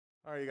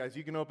All right, you guys,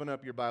 you can open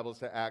up your Bibles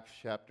to Acts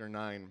chapter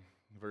 9,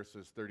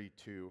 verses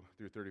 32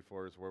 through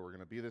 34 is where we're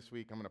going to be this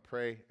week. I'm going to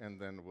pray, and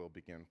then we'll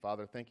begin.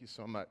 Father, thank you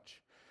so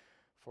much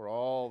for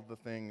all the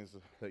things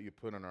that you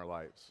put in our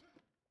lives.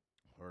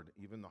 Lord,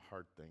 even the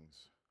hard things,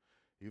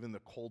 even the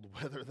cold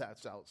weather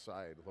that's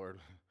outside, Lord.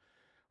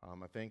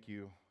 I thank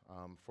you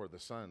for the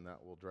sun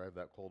that will drive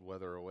that cold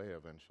weather away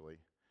eventually.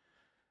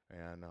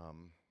 And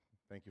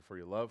thank you for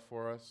your love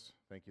for us.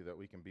 Thank you that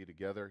we can be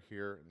together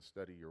here and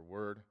study your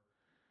word.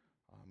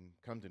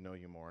 Come to know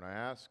you more. And I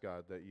ask,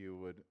 God, that you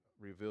would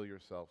reveal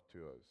yourself to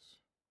us.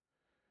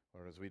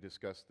 Lord, as we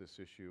discuss this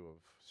issue of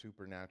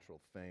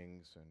supernatural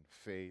things and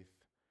faith,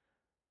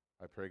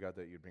 I pray, God,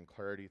 that you'd bring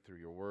clarity through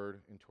your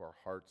word into our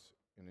hearts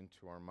and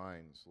into our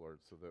minds, Lord,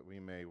 so that we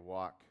may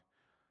walk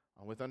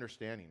with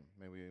understanding.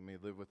 We may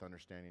live with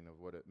understanding of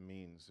what it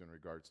means in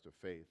regards to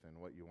faith and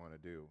what you want to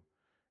do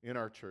in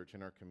our church,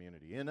 in our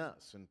community, in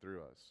us and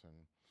through us. And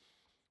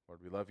Lord,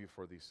 we love you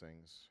for these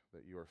things,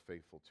 that you are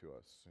faithful to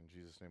us. In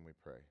Jesus' name we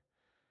pray.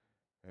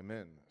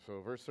 Amen.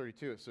 So verse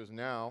 32, it says,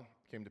 "Now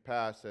came to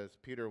pass, as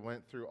Peter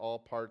went through all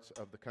parts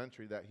of the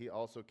country, that he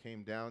also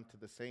came down to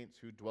the saints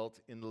who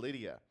dwelt in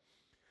Lydia.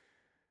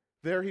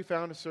 There he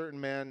found a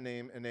certain man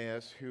named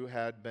Aeneas, who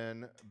had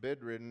been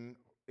bedridden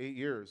 8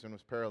 years and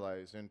was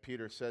paralyzed. And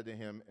Peter said to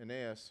him,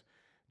 'Aeneas,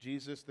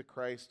 Jesus the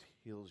Christ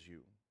heals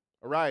you.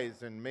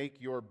 Arise and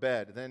make your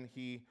bed.' Then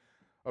he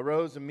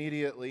arose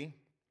immediately.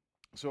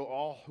 So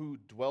all who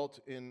dwelt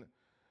in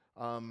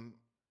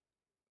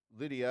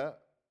Lydia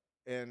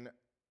and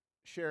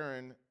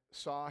Sharon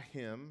saw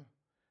him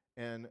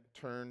and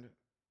turned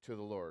to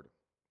the Lord.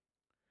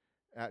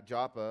 At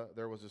Joppa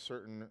there was a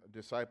certain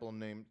disciple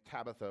named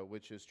Tabitha,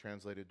 which is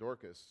translated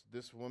Dorcas.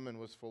 This woman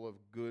was full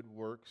of good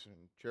works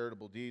and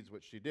charitable deeds,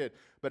 which she did.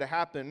 But it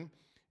happened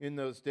in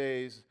those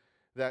days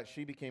that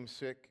she became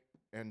sick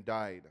and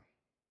died.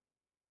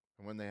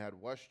 And when they had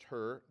washed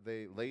her,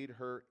 they laid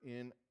her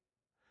in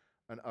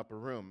an upper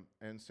room.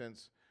 And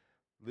since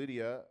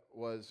Lydia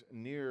was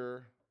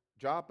near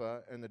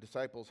Joppa and the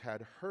disciples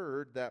had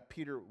heard that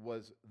Peter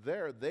was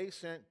there, they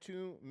sent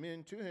 2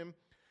 men to him,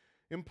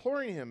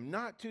 imploring him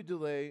not to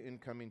delay in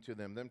coming to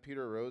them. Then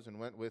Peter arose and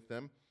went with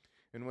them.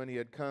 And when he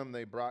had come,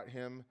 they brought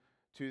him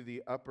to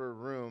the upper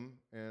room,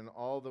 and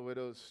all the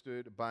widows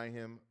stood by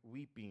him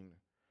weeping,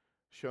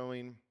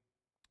 showing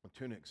the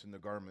tunics and the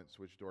garments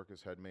which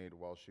Dorcas had made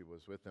while she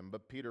was with them.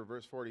 But Peter,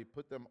 verse 40,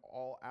 put them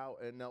all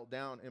out and knelt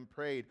down and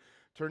prayed.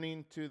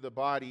 Turning to the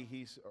body,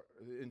 he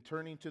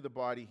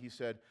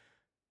said,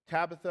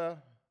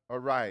 'Tabitha,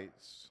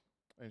 arise.'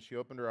 And she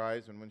opened her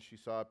eyes, and when she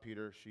saw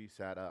Peter, she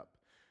sat up.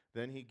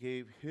 Then he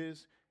gave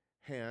his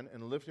hand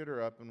and lifted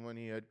her up, and when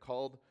he had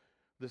called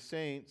the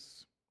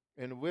saints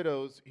and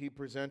widows, he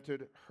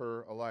presented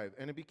her alive.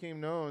 And it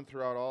became known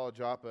throughout all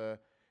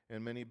Joppa,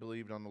 and many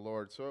believed on the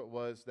Lord. So it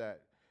was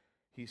that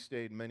he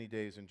stayed many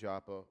days in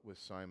Joppa with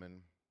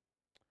Simon,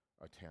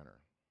 a tanner."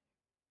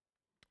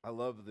 I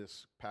love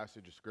this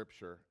passage of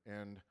Scripture,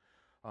 and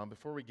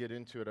before we get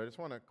into it, I just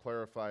want to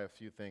clarify a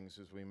few things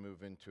as we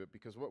move into it,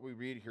 because what we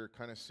read here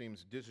kind of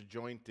seems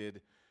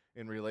disjointed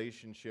in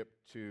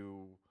relationship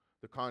to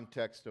the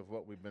context of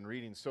what we've been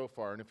reading so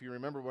far. And if you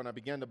remember when I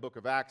began the book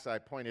of Acts, I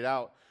pointed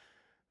out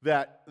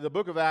that the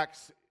book of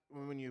Acts,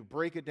 when you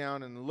break it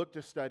down and look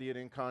to study it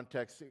in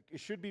context, it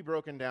should be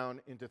broken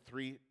down into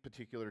 3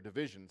 particular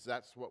divisions.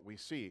 That's what we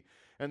see.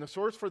 And the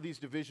source for these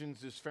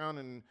divisions is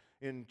found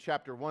in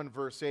chapter 1,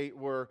 verse 8,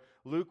 where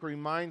Luke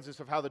reminds us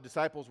of how the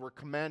disciples were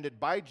commanded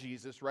by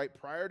Jesus, right,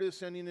 prior to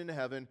ascending into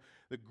heaven,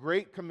 the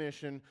Great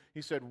Commission.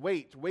 He said,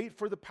 wait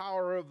for the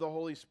power of the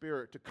Holy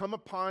Spirit to come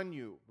upon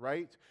you,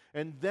 right?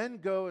 And then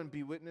go and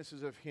be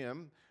witnesses of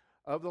Him,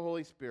 of the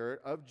Holy Spirit,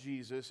 of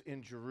Jesus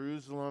in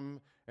Jerusalem,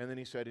 and then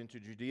he said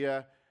into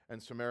Judea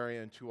and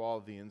Samaria and to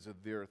all the ends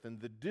of the earth. And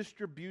the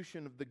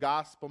distribution of the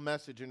gospel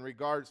message in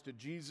regards to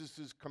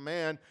Jesus'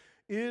 command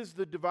is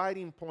the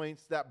dividing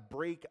points that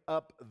break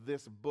up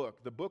this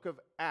book. The book of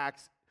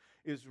Acts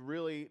is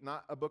really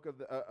not a book of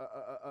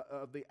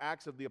the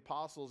Acts of the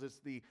Apostles. It's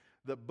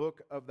the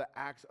book of the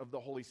Acts of the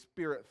Holy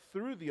Spirit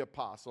through the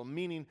apostle.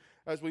 Meaning,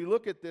 as we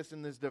look at this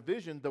in this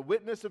division, the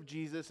witness of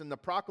Jesus and the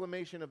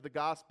proclamation of the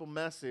gospel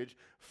message,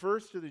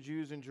 first to the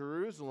Jews in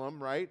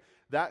Jerusalem, right?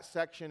 That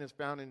section is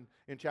found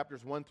in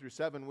chapters 1 through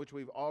 7, which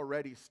we've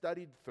already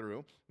studied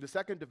through. The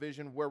second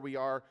division, where we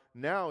are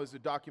now, is the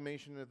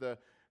documentation of the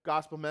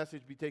gospel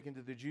message be taken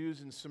to the Jews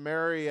in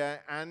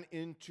Samaria and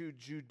into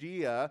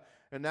Judea.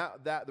 And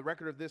that the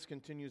record of this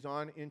continues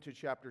on into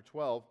chapter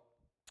 12.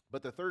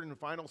 But the third and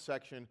final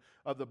section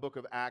of the book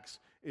of Acts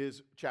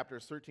is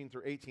chapters 13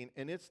 through 18.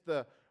 And it's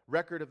the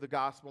record of the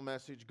gospel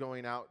message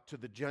going out to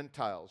the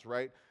Gentiles,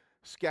 right?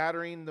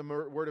 Scattering the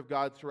word of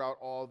God throughout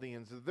all the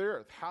ends of the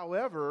earth.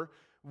 However,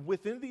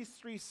 within these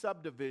 3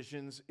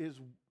 subdivisions is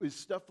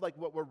stuff like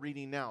what we're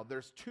reading now.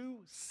 There's 2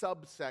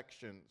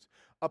 subsections,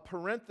 a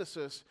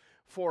parenthesis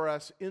for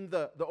us in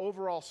the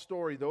overall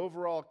story, the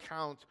overall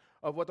account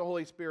of what the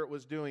Holy Spirit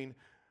was doing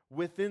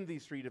within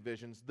these 3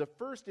 divisions. The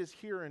first is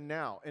here and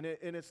now, and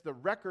it's the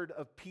record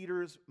of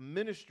Peter's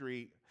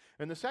ministry.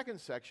 And the second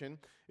section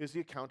is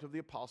the account of the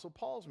Apostle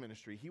Paul's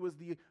ministry. He was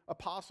the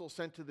apostle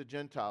sent to the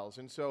Gentiles.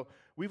 And so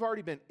we've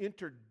already been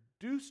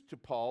introduced to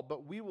Paul,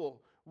 but we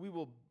will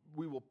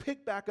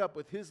pick back up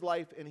with his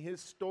life and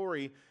his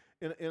story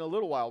in a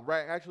little while,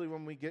 right? Actually,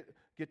 when we get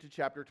to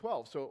chapter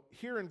 12. So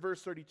here in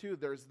verse 32,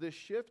 there's this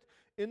shift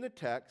in the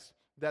text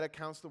that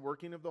accounts the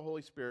working of the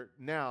Holy Spirit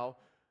now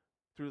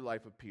through the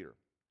life of Peter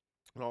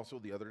and also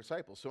the other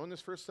disciples. So in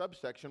this first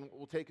subsection,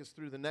 will take us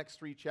through the next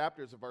 3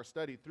 chapters of our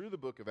study through the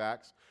book of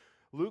Acts.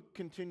 Luke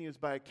continues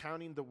by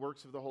accounting the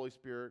works of the Holy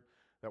Spirit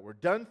that were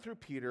done through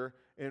Peter,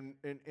 and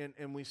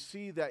we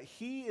see that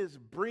he is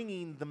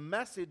bringing the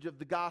message of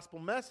the gospel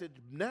message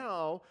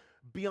now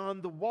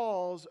beyond the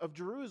walls of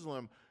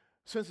Jerusalem.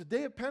 Since the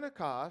day of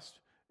Pentecost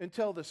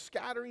until the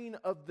scattering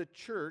of the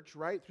church,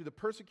 right, through the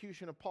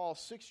persecution of Paul,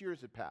 6 years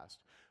had passed.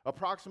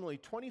 Approximately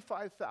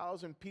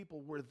 25,000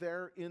 people were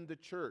there in the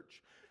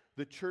church.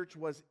 The church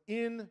was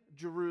in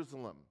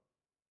Jerusalem.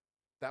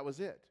 That was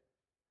it.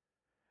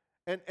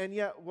 And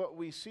yet what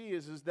we see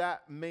is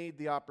that made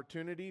the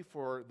opportunity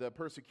for the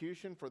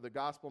persecution, for the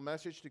gospel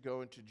message to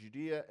go into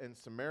Judea and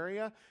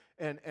Samaria.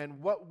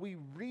 And what we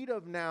read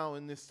of now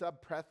in this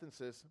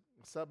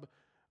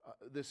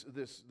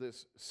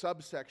this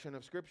subsection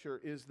of Scripture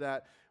is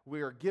that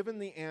we are given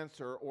the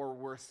answer,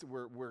 or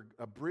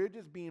a bridge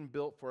is being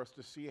built for us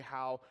to see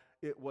how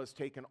it was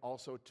taken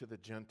also to the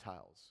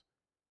Gentiles,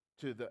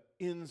 to the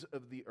ends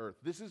of the earth.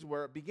 This is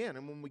where it began.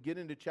 And when we get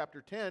into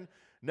chapter 10,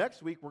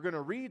 next week, we're going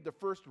to read the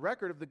first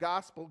record of the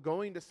gospel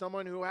going to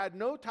someone who had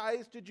no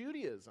ties to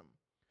Judaism.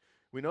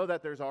 We know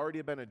that there's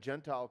already been a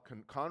Gentile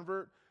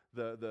convert,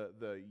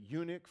 the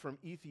eunuch from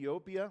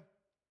Ethiopia,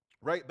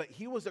 right? But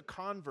he was a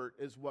convert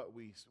is what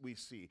we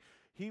see.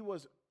 He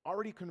was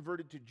already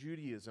converted to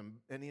Judaism,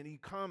 and he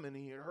come and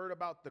he heard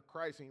about the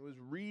Christ, and he was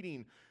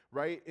reading,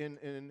 right,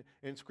 in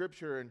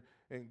Scripture,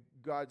 and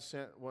God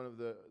sent one of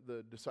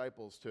the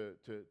disciples to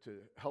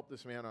help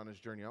this man on his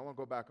journey. I won't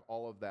go back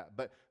all of that.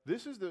 But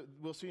this is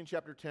we'll see in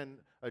chapter 10,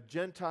 a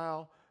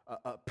Gentile,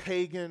 a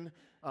pagan,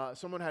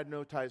 someone had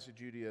no ties to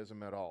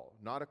Judaism at all,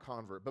 not a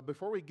convert. But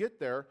before we get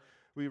there,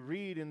 we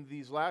read in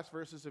these last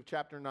verses of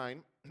chapter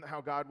 9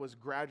 how God was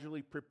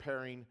gradually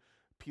preparing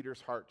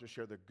Peter's heart to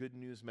share the good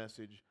news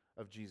message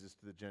of Jesus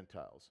to the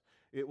Gentiles.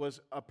 It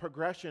was a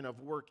progression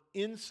of work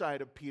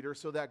inside of Peter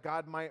so that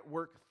God might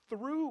work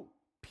through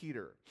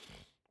Peter,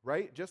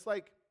 right? Just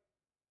like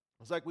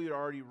we had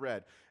already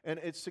read. And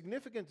it's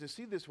significant to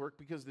see this work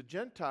because the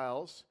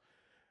Gentiles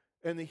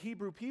and the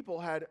Hebrew people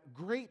had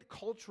great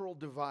cultural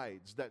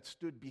divides that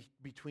stood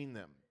between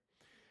them.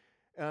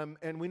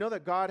 And we know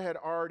that God had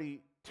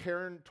already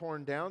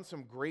torn down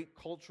some great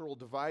cultural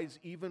divides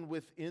even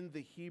within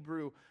the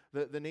Hebrew,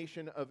 the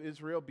nation of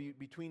Israel,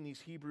 between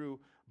these Hebrew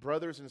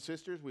brothers and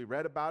sisters. We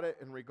read about it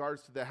in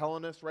regards to the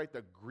Hellenists, right?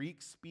 The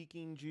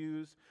Greek-speaking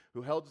Jews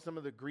who held some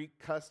of the Greek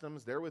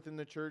customs there within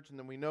the church. And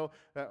then we know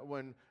that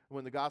when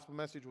the gospel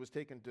message was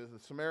taken to the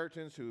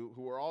Samaritans, who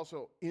were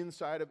also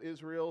inside of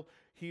Israel,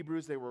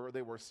 Hebrews, they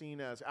were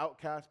seen as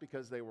outcasts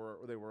because they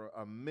were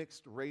a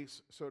mixed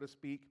race, so to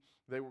speak.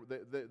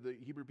 The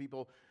Hebrew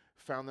people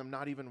found them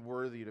not even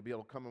worthy to be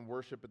able to come and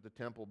worship at the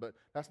temple. But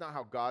that's not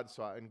how God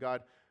saw it. And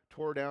God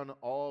tore down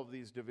all of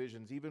these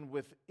divisions, even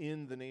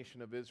within the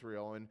nation of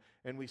Israel.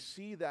 And we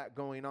see that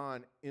going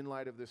on in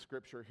light of this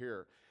scripture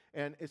here.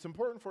 And it's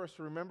important for us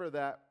to remember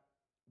that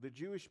the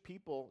Jewish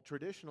people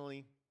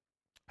traditionally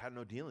had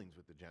no dealings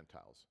with the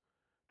Gentiles.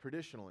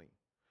 Traditionally.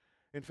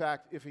 In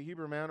fact, if a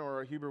Hebrew man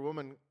or a Hebrew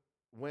woman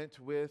went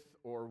with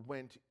or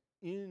went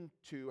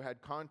into,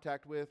 had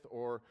contact with,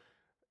 or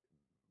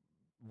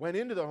went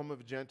into the home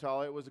of a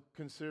Gentile, it was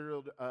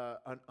considered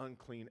an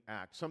unclean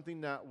act,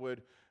 something that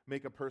would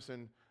make a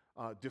person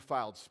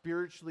defiled,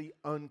 spiritually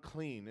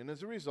unclean. And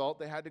as a result,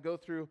 they had to go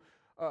through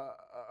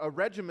a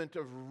regiment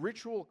of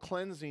ritual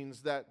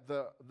cleansings that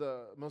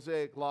the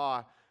Mosaic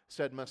law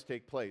said must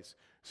take place.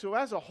 So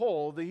as a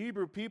whole, the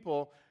Hebrew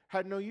people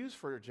had no use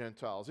for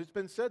Gentiles. It's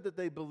been said that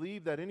they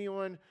believed that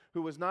anyone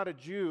who was not a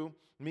Jew,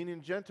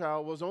 meaning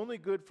Gentile, was only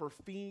good for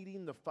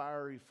feeding the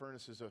fiery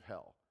furnaces of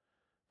hell.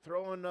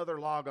 Throw another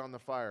log on the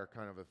fire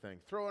kind of a thing.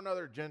 Throw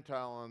another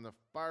Gentile on the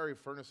fiery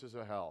furnaces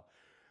of hell.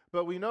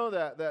 But we know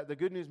that the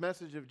good news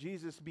message of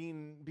Jesus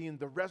being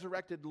the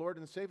resurrected Lord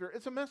and Savior,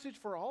 it's a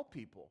message for all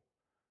people.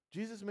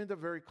 Jesus made that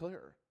very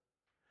clear.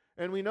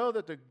 And we know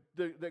that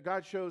that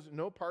God shows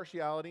no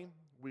partiality.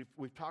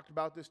 We've talked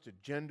about this to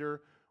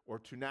gender or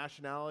to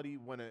nationality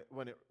when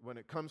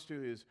it comes to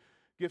his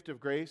gift of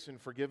grace and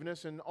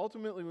forgiveness. And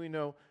ultimately we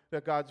know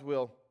that God's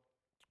will,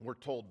 we're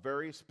told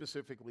very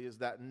specifically, is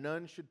that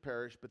none should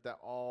perish, but that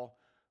all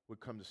would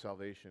come to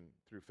salvation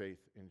through faith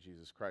in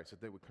Jesus Christ,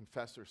 that they would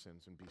confess their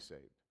sins and be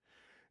saved.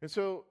 And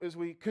so as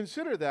we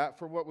consider that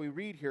for what we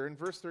read here in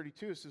verse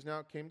 32, it says, now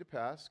it came to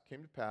pass,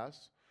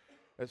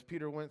 as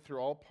Peter went through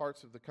all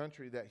parts of the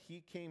country, that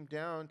he came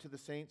down to the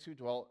saints who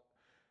dwelt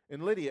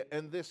in Lydia.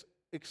 And this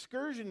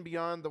excursion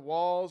beyond the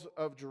walls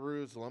of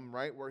Jerusalem,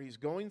 right, where he's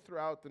going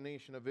throughout the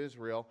nation of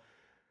Israel,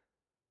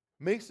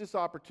 affords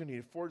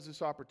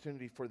this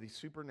opportunity for these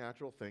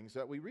supernatural things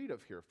that we read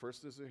of here.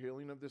 First is the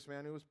healing of this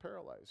man who was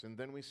paralyzed, and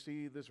then we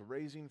see this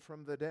raising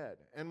from the dead.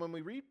 And when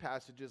we read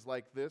passages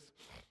like this,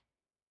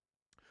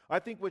 I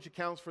think which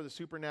accounts for the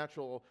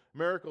supernatural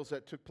miracles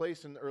that took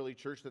place in the early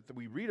church that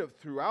we read of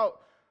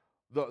throughout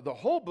the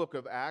whole book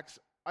of Acts,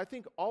 I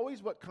think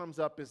always what comes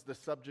up is the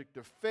subject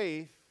of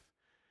faith,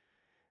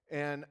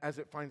 and as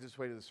it finds its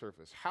way to the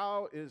surface.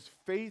 How is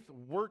faith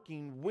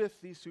working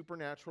with these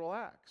supernatural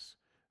acts?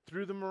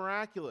 Through the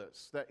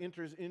miraculous that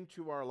enters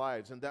into our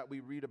lives and that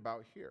we read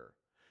about here.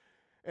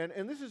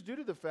 And this is due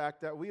to the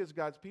fact that we as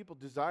God's people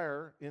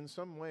desire in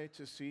some way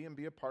to see and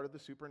be a part of the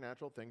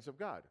supernatural things of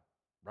God.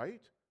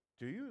 Right?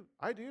 Do you?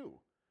 I do.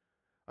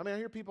 I mean, I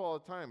hear people all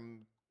the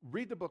time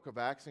read the book of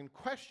Acts and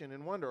question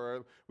and wonder.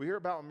 Or we hear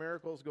about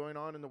miracles going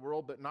on in the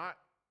world, but not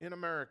in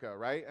America,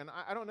 right? And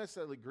I don't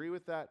necessarily agree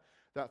with that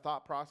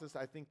thought process.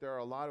 I think there are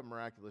a lot of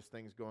miraculous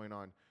things going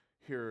on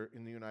here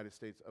in the United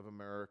States of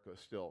America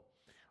still.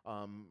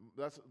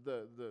 That's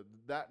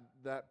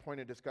that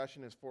point of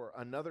discussion is for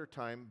another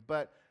time,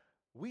 but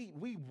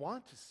we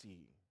want to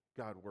see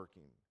God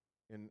working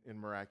in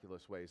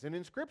miraculous ways. And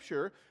in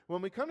Scripture,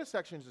 when we come to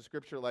sections of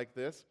Scripture like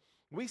this,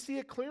 we see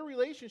a clear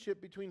relationship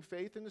between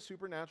faith and the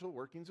supernatural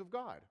workings of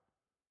God.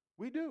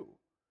 We do.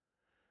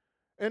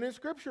 And in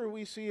Scripture,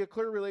 we see a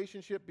clear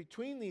relationship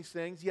between these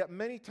things, yet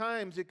many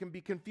times it can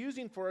be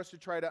confusing for us to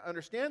try to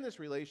understand this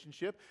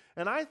relationship.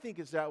 And I think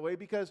it's that way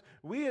because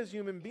we as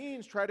human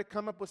beings try to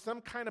come up with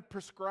some kind of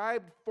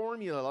prescribed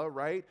formula,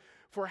 right,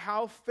 for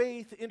how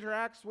faith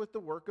interacts with the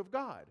work of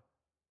God.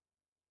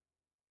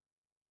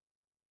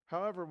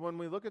 However, when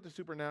we look at the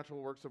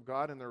supernatural works of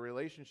God and their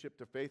relationship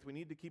to faith, we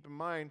need to keep in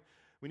mind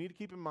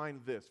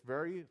this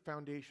very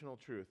foundational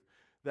truth,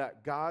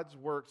 that God's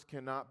works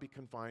cannot be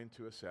confined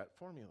to a set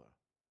formula.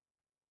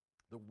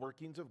 The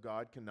workings of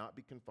God cannot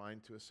be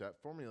confined to a set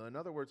formula. In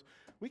other words,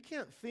 we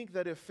can't think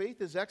that if faith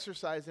is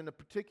exercised in a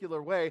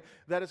particular way,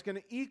 that it's going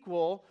to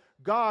equal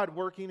God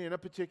working in a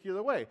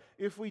particular way.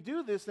 If we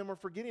do this, then we're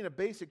forgetting a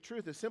basic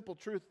truth, a simple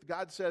truth.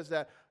 God says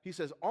that, He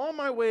says, all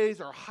my ways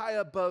are high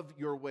above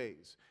your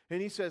ways. And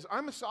He says,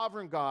 I'm a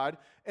sovereign God,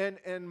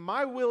 and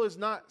my will is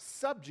not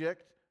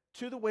subject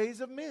to the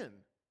ways of men.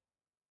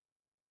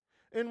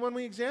 And when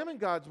we examine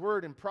God's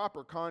word in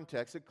proper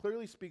context, it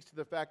clearly speaks to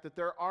the fact that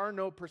there are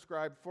no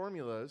prescribed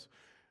formulas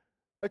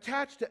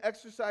attached to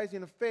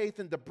exercising of faith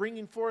and the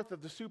bringing forth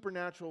of the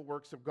supernatural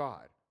works of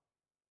God.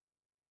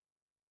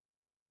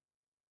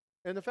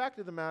 And the fact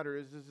of the matter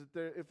is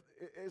that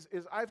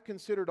if I've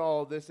considered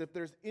all of this, if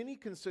there's any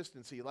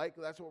consistency, like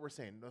that's what we're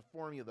saying, the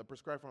formula, the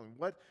prescribed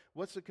formula,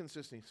 what's the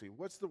consistency?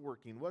 What's the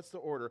working? What's the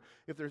order?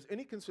 If there's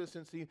any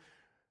consistency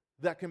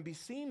that can be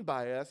seen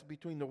by us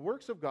between the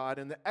works of God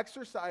and the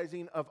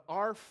exercising of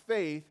our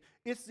faith,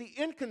 it's the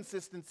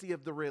inconsistency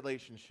of the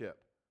relationship.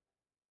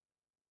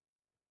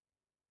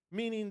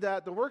 Meaning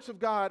that the works of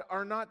God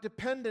are not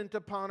dependent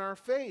upon our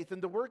faith,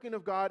 and the working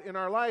of God in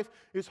our life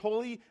is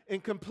wholly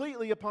and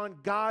completely upon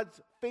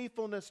God's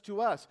faithfulness to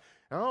us.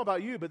 I don't know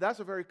about you, but that's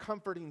a very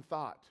comforting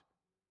thought.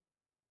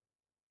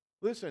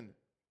 Listen,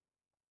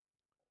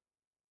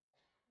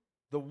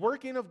 the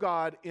working of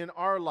God in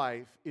our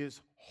life is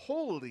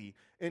wholly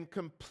and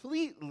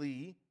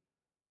completely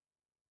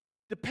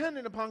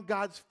dependent upon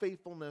God's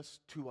faithfulness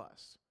to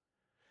us.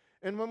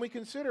 And when we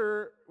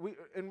consider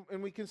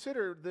we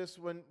consider this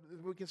when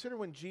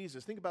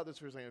Jesus, think about this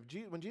for a second.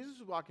 When Jesus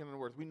was walking on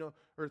earth, we know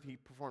earth He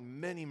performed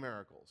many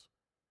miracles.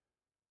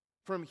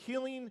 From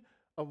healing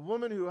a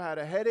woman who had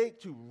a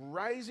headache to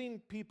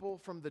rising people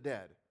from the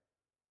dead.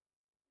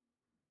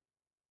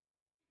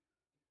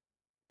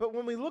 But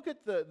when we look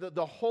at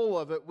the whole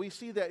of it, we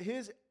see that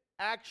His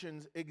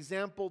actions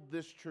exampled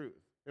this truth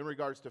in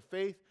regards to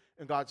faith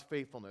and God's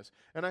faithfulness.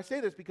 And I say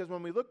this because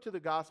when we look to the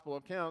gospel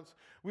accounts,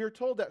 we are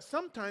told that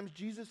sometimes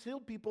Jesus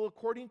healed people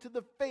according to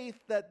the faith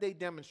that they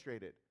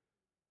demonstrated.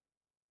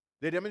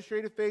 They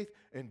demonstrated faith,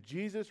 and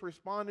Jesus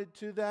responded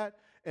to that.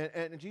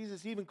 And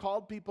Jesus even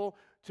called people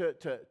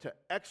to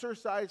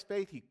exercise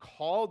faith. He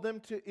called them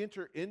to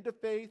enter into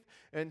faith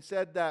and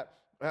said that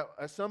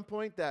at some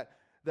point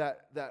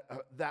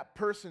that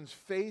person's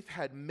faith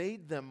had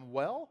made them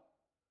well.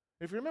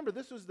 If you remember,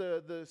 this was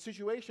the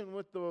situation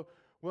with the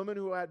woman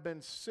who had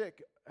been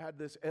sick, had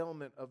this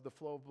ailment of the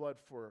flow of blood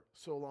for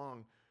so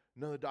long.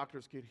 None of the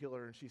doctors could heal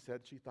her, and she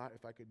thought,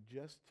 if I could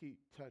just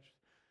touch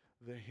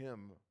the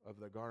hem of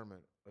the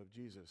garment of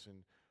Jesus. And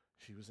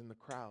she was in the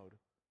crowd,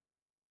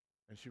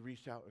 and she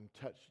reached out and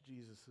touched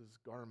Jesus'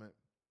 garment.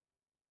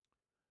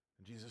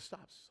 And Jesus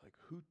stops. He's like,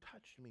 who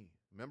touched me?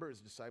 Remember,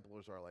 His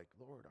disciples are like,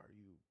 Lord,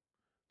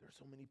 there's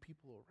so many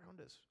people around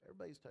us.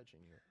 Everybody's touching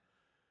you.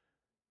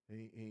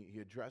 And he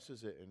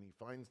addresses it, and he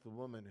finds the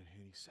woman, and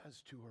he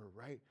says to her,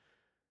 right,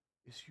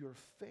 it's your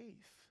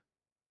faith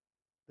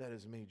that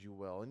has made you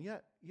well. And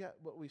yet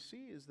what we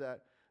see is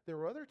that there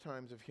were other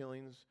times of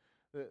healings,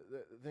 the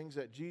things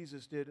that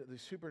Jesus did, the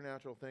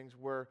supernatural things,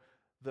 where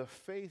the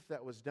faith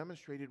that was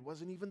demonstrated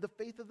wasn't even the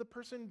faith of the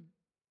person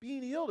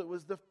being healed. It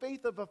was the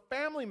faith of a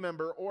family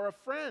member or a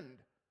friend.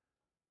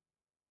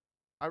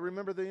 I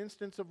remember the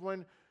instance of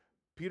when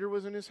Peter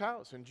was in his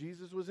house and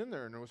Jesus was in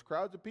there and there was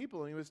crowds of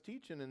people and he was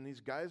teaching and these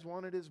guys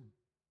wanted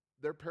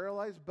their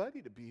paralyzed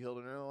buddy to be healed.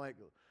 And they're like,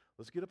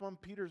 let's get up on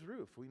Peter's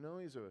roof. We know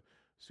he's a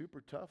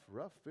super tough,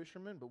 rough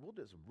fisherman, but we'll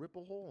just rip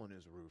a hole in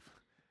his roof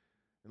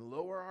and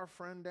lower our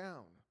friend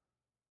down.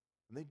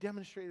 And they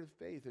demonstrated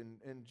faith,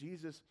 and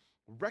Jesus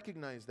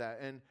recognized that,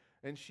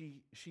 and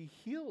he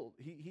healed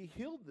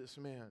this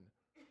man.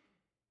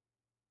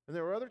 And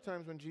there were other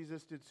times when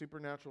Jesus did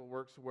supernatural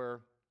works where,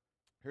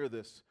 hear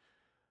this,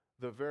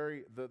 the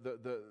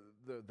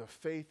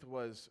faith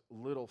was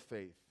little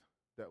faith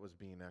that was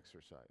being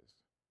exercised.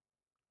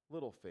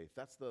 Little faith.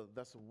 That's the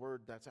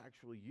word that's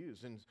actually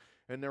used.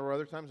 And there were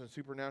other times when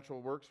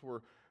supernatural works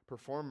were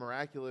performed,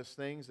 miraculous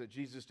things that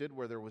Jesus did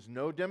where there was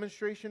no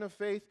demonstration of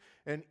faith,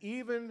 and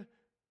even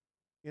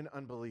in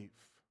unbelief,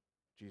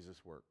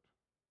 Jesus worked.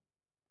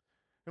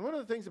 And one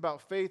of the things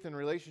about faith in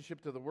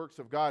relationship to the works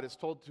of God is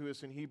told to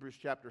us in Hebrews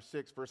chapter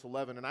 6, verse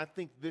 11, and I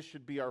think this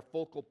should be our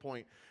focal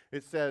point.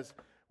 It says,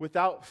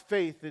 without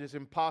faith it is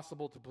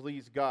impossible to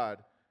please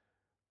God.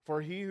 For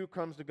he who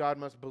comes to God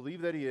must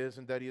believe that he is,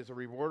 and that he is a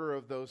rewarder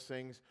of those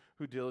things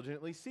who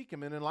diligently seek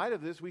him. And in light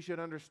of this, we should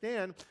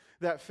understand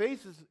that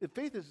faith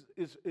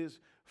is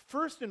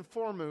first and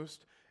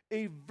foremost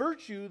a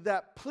virtue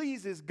that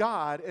pleases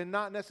God, and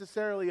not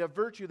necessarily a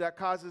virtue that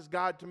causes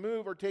God to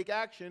move or take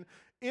action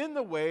in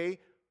the way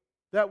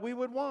that we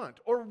would want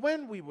or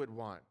when we would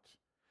want.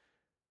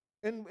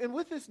 And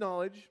with this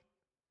knowledge,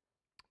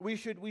 we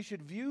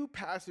should view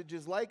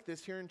passages like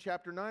this here in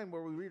chapter 9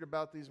 where we read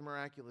about these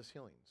miraculous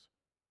healings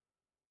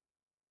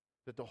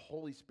that the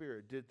Holy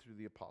Spirit did through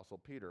the Apostle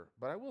Peter.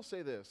 But I will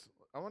say this,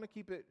 I want to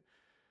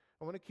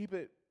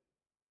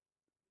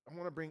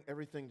bring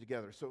everything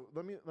together. So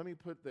let me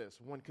put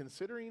this. When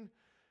considering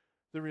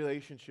the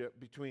relationship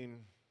between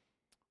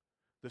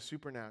the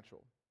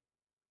supernatural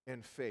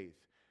and faith,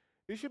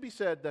 it should be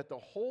said that the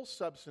whole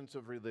substance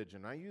of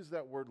religion, I use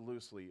that word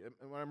loosely,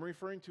 and when I'm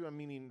referring to, I'm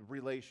meaning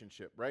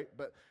relationship, right?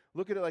 But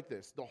look at it like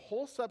this. The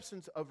whole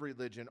substance of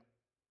religion,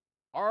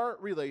 our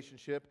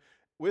relationship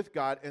with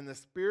God and the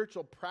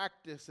spiritual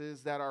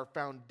practices that are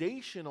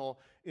foundational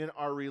in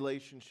our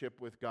relationship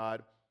with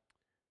God,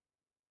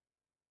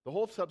 the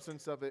whole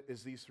substance of it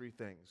is these three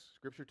things.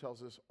 Scripture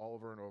tells us all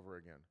over and over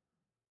again.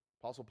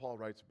 Apostle Paul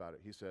writes about it.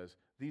 He says,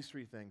 these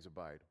three things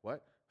abide.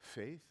 What?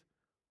 Faith,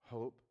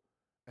 hope,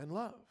 and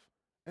love.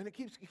 And it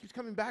keeps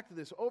coming back to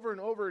this over and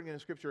over again in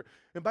Scripture.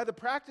 And by the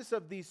practice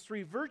of these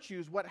three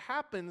virtues, what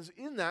happens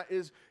in that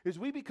is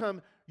we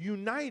become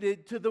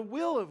united to the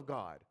will of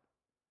God.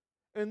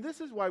 And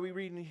this is why we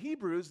read in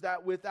Hebrews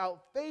that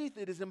without faith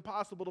it is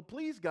impossible to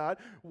please God.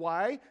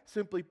 Why?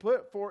 Simply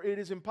put, for it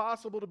is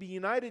impossible to be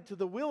united to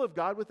the will of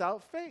God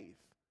without faith.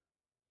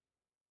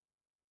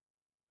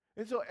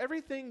 And so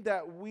everything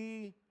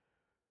we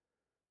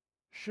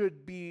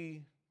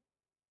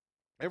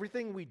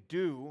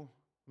do,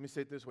 let me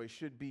say it this way,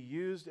 should be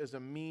used as a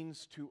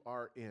means to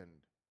our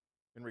end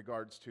in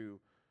regards to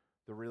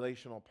the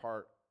relational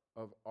part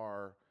of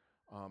our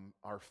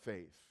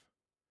faith.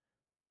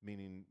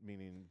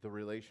 Meaning the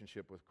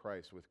relationship with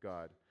Christ, with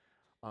God.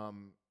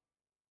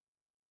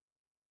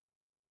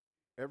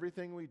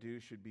 Everything we do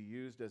should be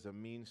used as a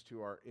means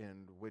to our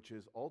end, which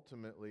is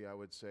ultimately, I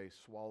would say,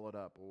 swallowed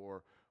up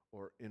or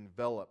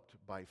enveloped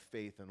by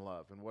faith and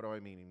love. And what do I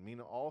mean? I mean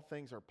all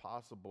things are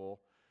possible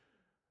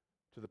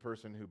to the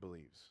person who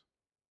believes.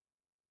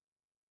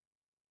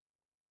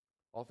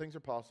 All things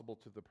are possible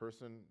to the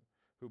person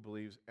who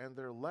believes, and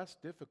they're less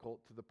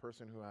difficult to the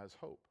person who has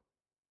hope.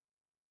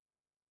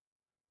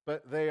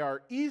 But they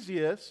are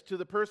easiest to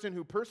the person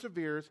who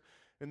perseveres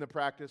in the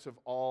practice of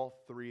all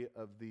three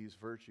of these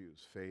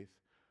virtues, faith,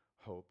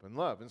 hope, and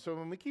love. And so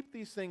when we keep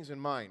these things in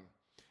mind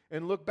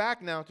and look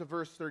back now to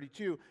verse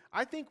 32,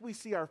 I think we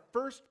see our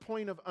first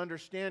point of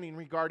understanding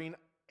regarding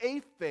a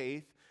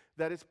faith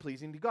that is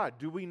pleasing to God.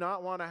 Do we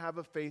not want to have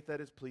a faith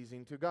that is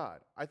pleasing to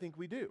God? I think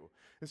we do.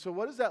 And so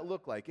what does that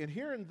look like? And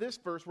here in this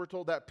verse, we're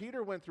told that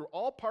Peter went through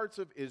all parts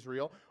of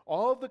Israel,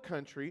 all of the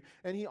country,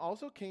 and he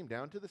also came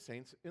down to the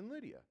saints in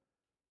Lydia.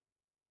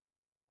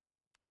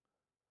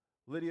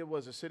 Lydia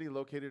was a city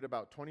located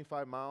about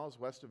 25 miles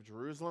west of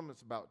Jerusalem.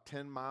 It's about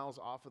 10 miles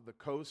off of the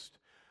coast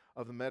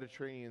of the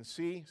Mediterranean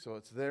Sea, so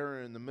it's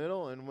there in the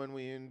middle. And when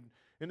we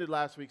ended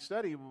last week's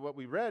study, what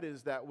we read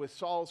is that with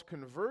Saul's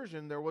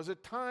conversion, there was a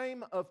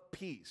time of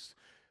peace.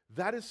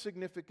 That is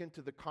significant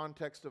to the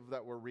context of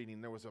that we're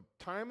reading. There was a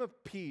time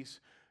of peace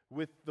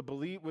with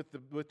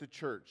the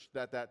church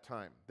at that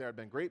time. There had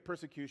been great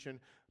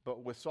persecution,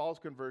 but with Saul's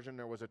conversion,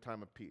 there was a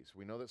time of peace.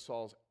 We know that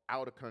Saul's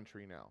out of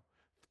country now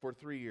for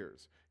 3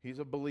 years. He's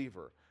a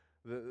believer.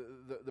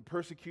 The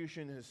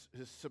persecution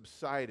has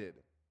subsided.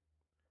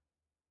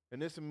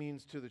 And this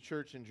means to the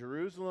church in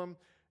Jerusalem,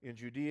 in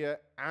Judea,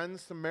 and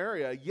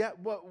Samaria. Yet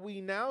what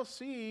we now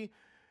see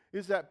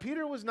is that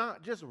Peter was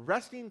not just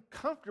resting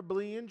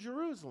comfortably in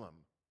Jerusalem.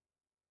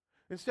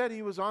 Instead,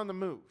 he was on the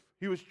move.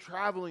 He was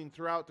traveling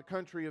throughout the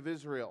country of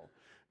Israel,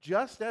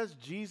 just as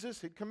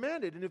Jesus had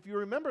commanded. And if you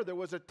remember, there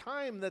was a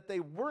time that they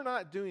were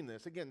not doing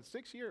this. Again,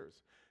 6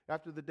 years.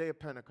 after the day of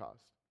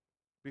Pentecost,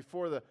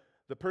 before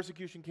the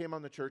persecution came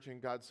on the church,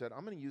 and God said,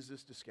 I'm going to use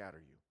this to scatter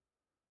you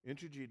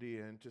into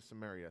Judea, into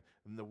Samaria.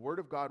 And the word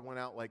of God went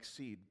out like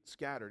seed,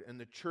 scattered, and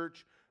the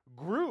church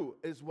grew,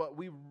 is what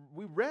we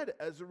read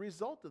as a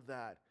result of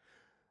that.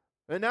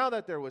 And now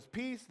that there was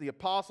peace, the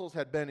apostles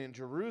had been in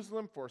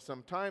Jerusalem for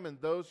some time,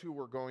 and those who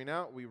were going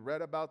out, we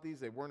read about these.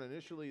 They weren't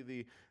initially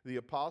the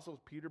apostles,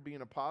 Peter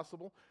being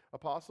apostle.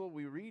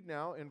 We read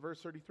now in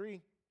verse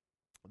 33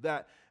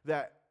 that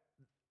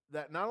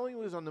not only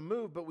was on the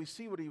move, but we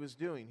see what he was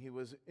doing. He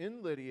was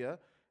in Lydia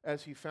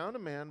as he found a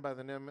man by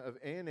the name of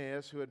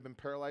Aeneas who had been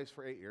paralyzed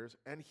for 8 years,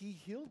 and he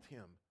healed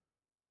him.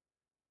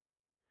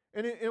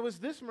 And it was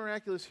this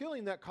miraculous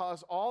healing that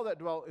caused all that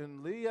dwelt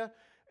in Lydia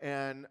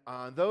and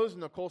those in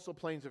the coastal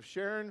plains of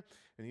Sharon.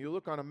 And you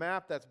look on a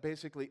map, that's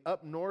basically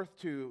up north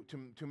to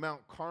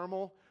Mount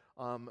Carmel.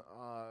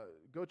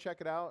 Go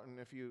check it out, and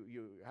if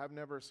you have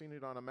never seen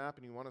it on a map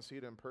and you want to see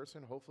it in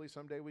person, hopefully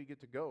someday we get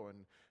to go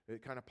and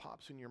it kind of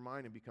pops in your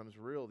mind and becomes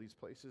real, these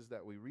places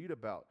that we read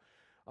about.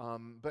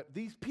 But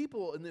these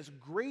people in this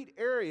great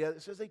area,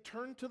 it says they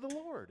turned to the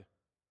Lord.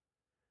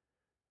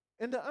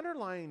 And the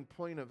underlying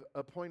point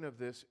of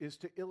this is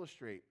to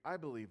illustrate, I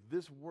believe,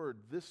 this word,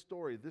 this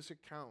story, this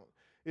account,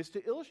 is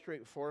to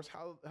illustrate for us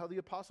how the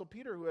Apostle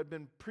Peter, who had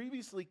been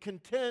previously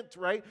content,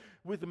 right,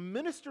 with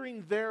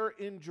ministering there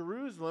in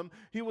Jerusalem,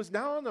 he was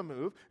now on the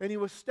move, and he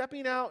was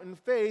stepping out in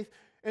faith,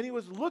 and he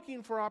was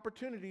looking for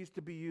opportunities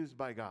to be used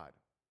by God.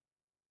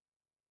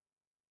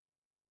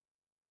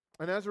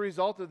 And as a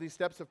result of these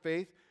steps of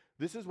faith,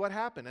 this is what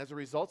happened. As a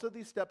result of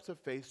these steps of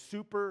faith,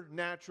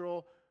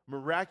 supernatural,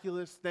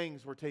 miraculous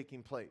things were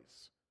taking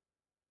place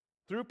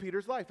through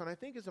Peter's life. And I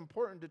think it's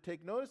important to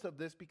take notice of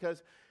this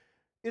because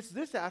it's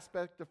this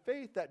aspect of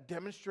faith that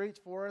demonstrates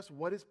for us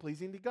what is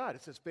pleasing to God.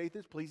 It says faith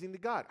is pleasing to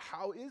God.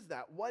 How is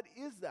that? What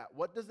is that?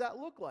 What does that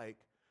look like?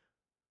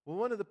 Well,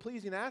 one of the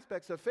pleasing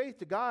aspects of faith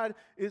to God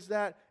is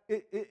that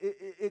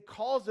it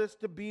calls us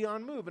to be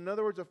on move. In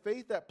other words, a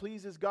faith that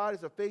pleases God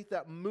is a faith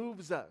that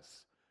moves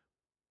us.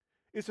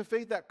 It's a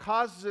faith that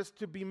causes us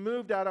to be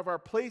moved out of our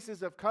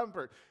places of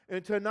comfort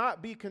and to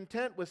not be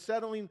content with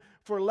settling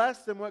for less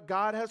than what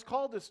God has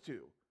called us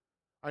to.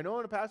 I know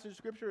in a passage of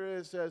Scripture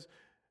it says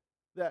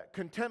that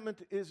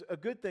contentment is a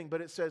good thing,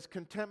 but it says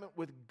contentment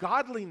with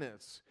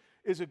godliness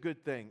is a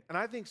good thing. And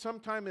I think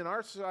sometime in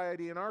our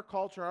society, in our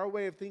culture, our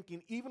way of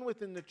thinking, even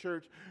within the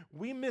church,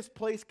 we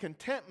misplace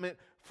contentment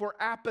for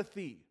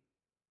apathy.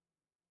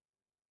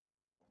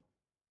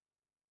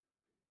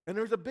 And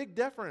there's a big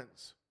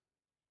difference.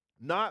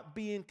 Not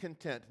being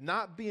content,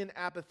 not being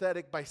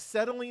apathetic by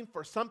settling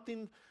for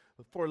something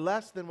for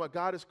less than what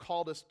God has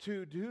called us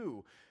to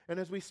do. And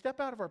as we step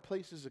out of our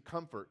places of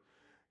comfort,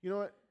 you know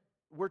what?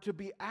 We're to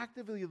be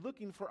actively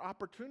looking for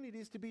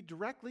opportunities to be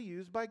directly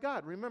used by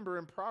God. Remember,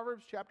 in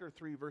Proverbs chapter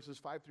 3, verses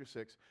 5 through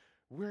 6,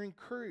 we're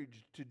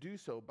encouraged to do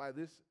so by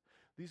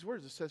these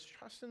words. It says,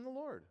 trust in the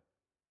Lord.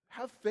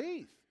 Have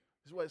faith,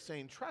 is what it's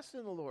saying. Trust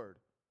in the Lord.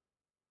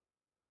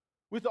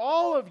 With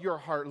all of your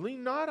heart,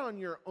 lean not on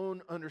your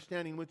own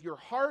understanding. With your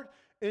heart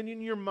and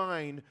in your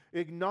mind,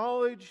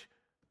 acknowledge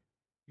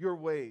your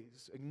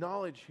ways.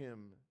 Acknowledge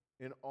Him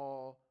in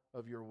all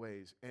of your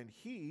ways. And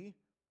He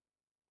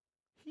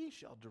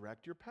shall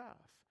direct your path.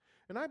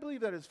 And I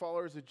believe that as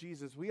followers of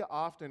Jesus, we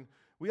often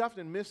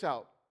miss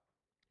out.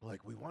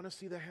 Like, we want to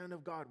see the hand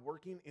of God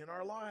working in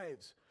our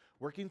lives,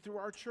 working through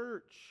our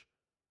church.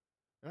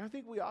 And I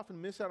think we often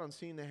miss out on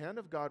seeing the hand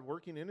of God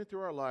working in and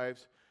through our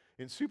lives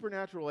in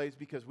supernatural ways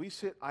because we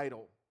sit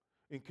idle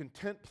in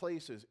content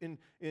places, in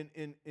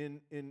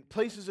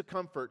places of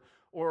comfort,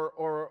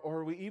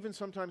 or we even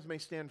sometimes may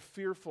stand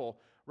fearful,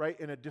 right,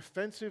 in a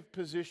defensive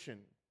position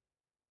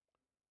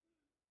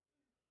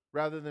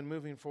rather than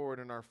moving forward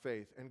in our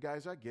faith. And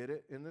guys, I get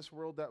it. In this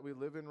world that we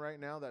live in right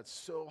now that's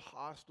so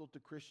hostile to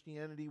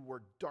Christianity,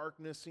 where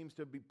darkness seems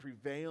to be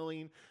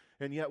prevailing,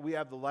 and yet we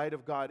have the light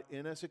of God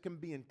in us, it can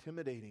be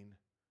intimidating.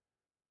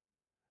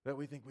 That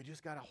we think we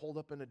just got to hold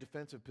up in a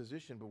defensive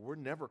position, but we're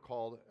never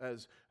called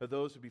as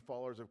those to be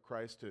followers of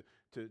Christ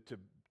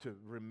to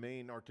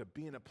remain or to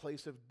be in a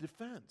place of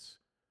defense.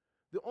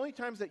 The only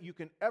times that you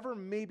can ever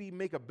maybe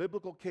make a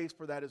biblical case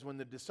for that is when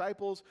the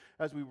disciples,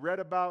 as we read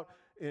about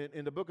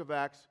in the book of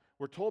Acts,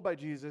 were told by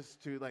Jesus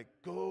to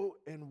go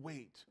and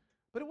wait.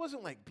 But it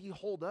wasn't like, be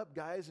holed up,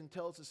 guys,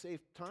 until it's a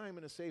safe time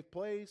and a safe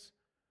place.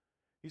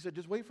 He said,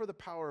 just wait for the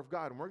power of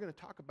God, and we're going to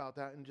talk about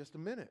that in just a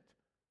minute.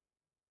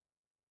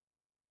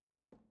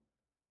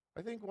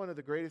 I think one of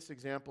the greatest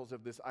examples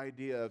of this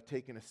idea of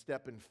taking a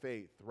step in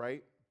faith,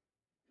 right?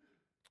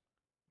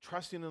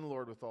 Trusting in the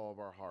Lord with all of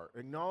our heart,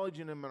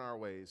 acknowledging Him in our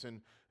ways,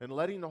 and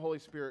letting the Holy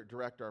Spirit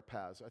direct our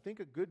paths. I think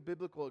a good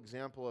biblical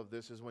example of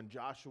this is when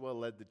Joshua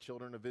led the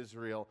children of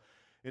Israel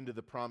into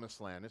the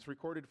promised land. It's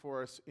recorded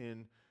for us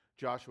in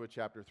Joshua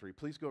chapter 3.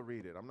 Please go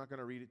read it. I'm not going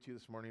to read it to you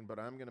this morning, but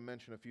I'm going to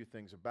mention a few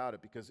things about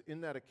it, because in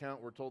that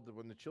account we're told that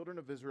when the children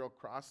of Israel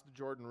crossed the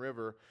Jordan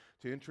River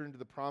to enter into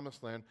the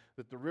promised land,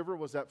 that the river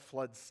was at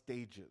flood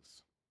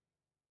stages.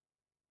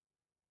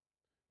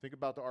 Think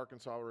about the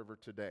Arkansas River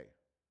today.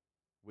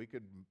 We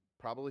could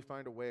probably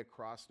find a way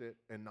across it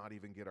and not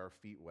even get our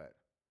feet wet.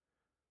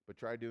 But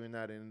try doing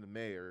that in the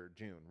May or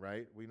June,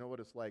 right? We know what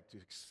it's like to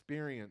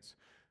experience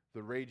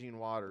the raging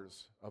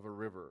waters of a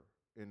river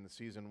in the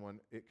season when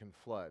it can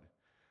flood.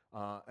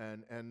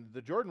 And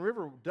the Jordan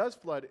River does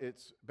flood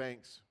its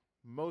banks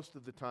most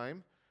of the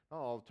time, not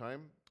all the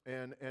time.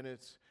 And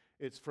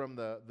it's from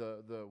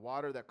the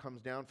water that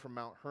comes down from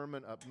Mount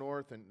Hermon up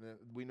north, and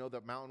we know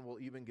that mountain will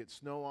even get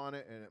snow on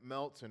it, and it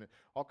melts, and it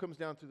all comes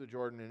down through the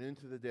Jordan and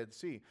into the Dead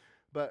Sea.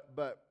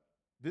 But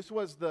this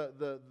was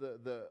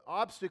the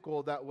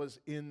obstacle that was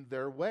in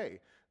their way.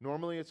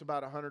 Normally it's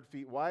about 100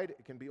 feet wide.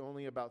 It can be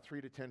only about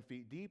 3 to 10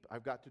 feet deep.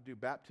 I've got to do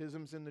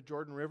baptisms in the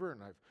Jordan River,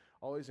 and I've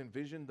always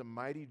envisioned the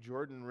mighty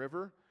Jordan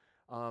River.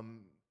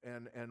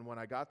 And when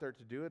I got there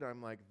to do it,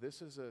 I'm like,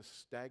 this is a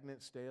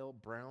stagnant, stale,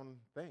 brown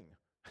thing.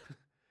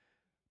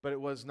 But it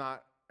was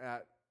not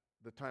at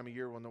the time of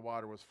year when the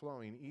water was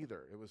flowing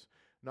either. It was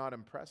not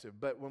impressive.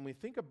 But when we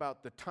think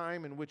about the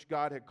time in which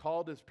God had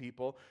called his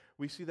people,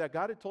 we see that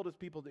God had told his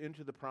people to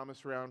enter the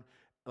promised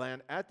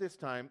land at this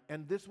time,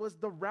 and this was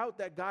the route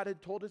that God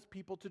had told his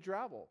people to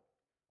travel.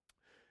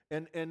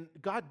 And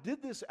God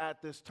did this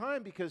at this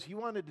time because he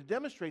wanted to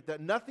demonstrate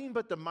that nothing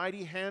but the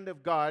mighty hand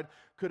of God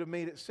could have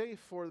made it safe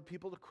for the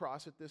people to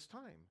cross at this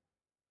time.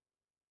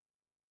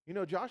 You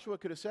know, Joshua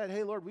could have said,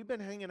 hey, Lord, we've been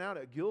hanging out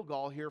at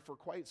Gilgal here for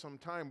quite some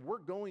time. We're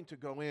going to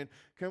go in.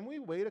 Can we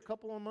wait a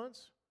couple of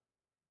months?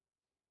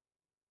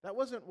 That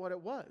wasn't what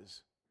it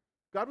was.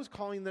 God was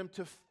calling them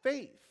to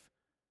faith.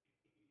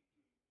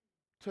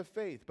 To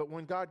faith. But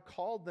when God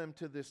called them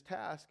to this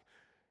task,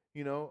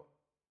 you know,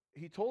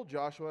 he told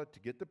Joshua to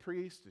get the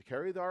priests to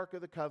carry the Ark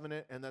of the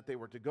Covenant, and that they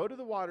were to go to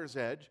the water's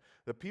edge.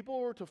 The people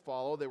were to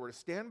follow. They were to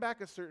stand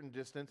back a certain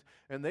distance,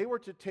 and they were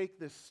to take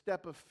this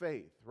step of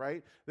faith,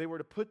 right? They were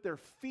to put their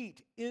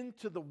feet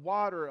into the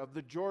water of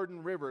the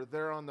Jordan River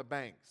there on the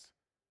banks.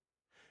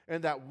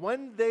 And that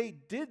when they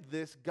did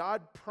this,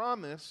 God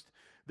promised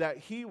that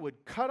he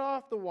would cut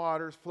off the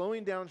waters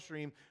flowing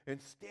downstream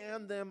and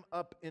stand them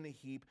up in a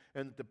heap,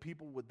 and that the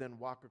people would then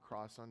walk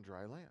across on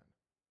dry land.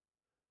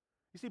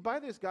 You see, by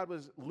this, God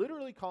was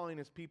literally calling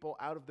his people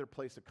out of their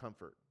place of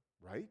comfort,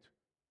 right?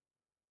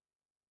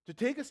 To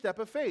take a step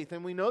of faith.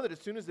 And we know that as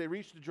soon as they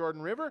reached the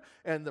Jordan River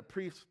and the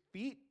priest's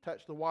feet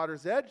touched the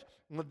water's edge,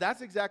 well,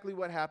 that's exactly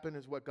what happened,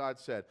 is what God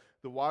said.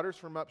 The waters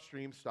from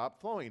upstream stopped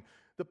flowing.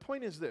 The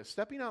point is this: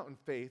 stepping out in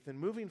faith and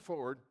moving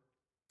forward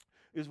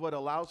is what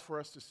allows for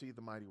us to see the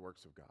mighty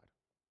works of God.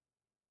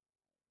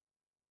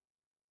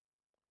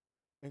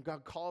 And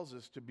God calls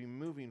us to be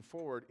moving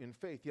forward in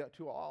faith, yet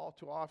too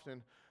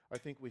often, I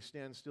think we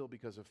stand still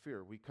because of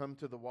fear. We come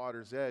to the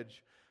water's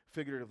edge,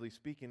 figuratively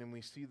speaking, and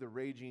we see the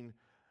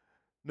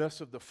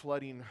ragingness of the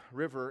flooding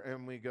river,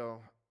 and we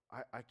go,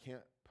 I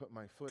can't put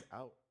my foot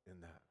out in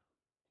that.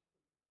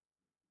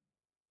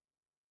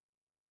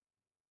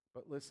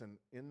 But listen,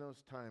 in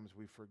those times,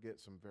 we forget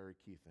some very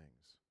key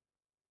things.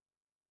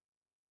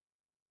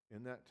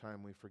 In that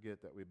time, we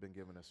forget that we've been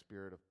given a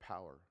spirit of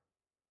power,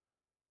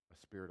 a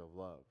spirit of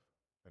love,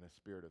 and a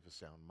spirit of a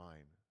sound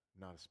mind,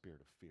 not a spirit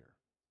of fear.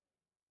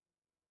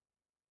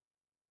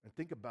 And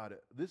think about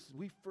it.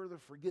 We further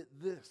forget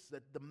this,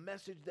 that the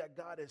message that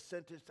God has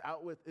sent us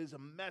out with is a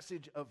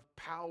message of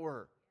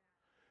power.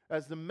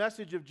 As the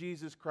message of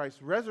Jesus Christ,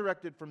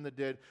 resurrected from the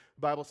dead,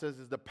 the Bible says,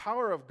 is the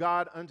power of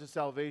God unto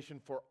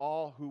salvation for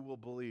all who will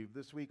believe.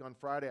 This week on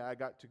Friday, I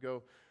got to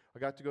go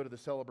to the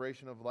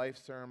celebration of life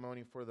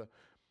ceremony for the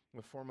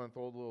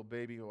 4-month-old little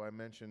baby who I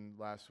mentioned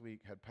last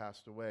week had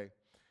passed away.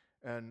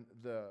 And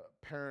the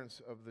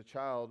parents of the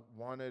child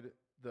wanted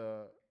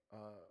the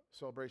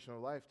celebration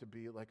of life to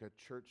be like a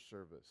church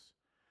service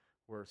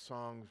where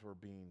songs were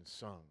being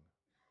sung.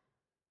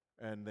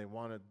 And they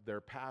wanted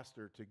their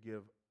pastor to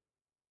give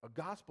a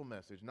gospel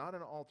message, not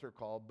an altar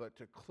call, but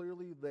to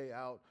clearly lay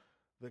out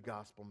the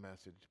gospel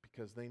message,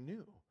 because they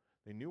knew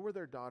where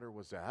their daughter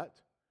was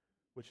at,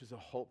 which is a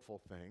hopeful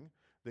thing.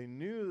 They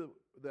knew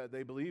that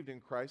they believed in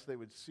Christ, they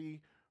would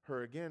see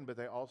her again, but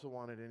they also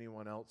wanted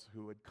anyone else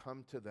who would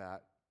come to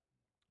that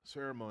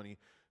ceremony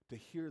to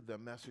hear the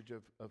message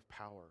of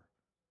power.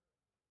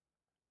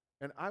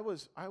 And I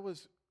was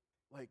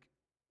like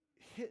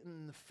hit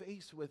in the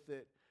face with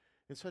it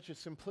in such a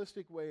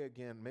simplistic way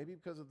again, maybe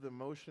because of the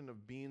emotion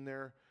of being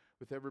there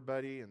with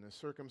everybody and the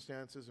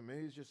circumstances, and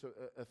maybe it's just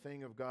a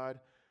thing of God.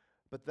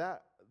 But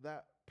that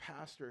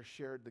pastor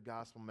shared the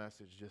gospel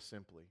message just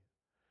simply,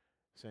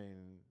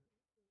 saying,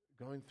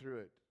 going through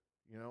it,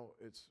 you know,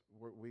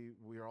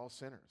 we are all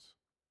sinners.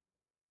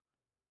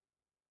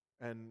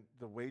 And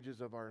the wages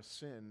of our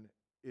sin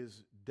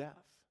is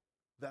death.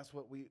 That's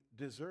what we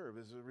deserve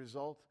as a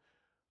result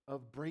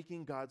of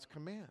breaking God's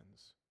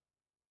commands.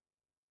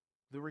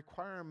 The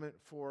requirement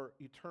for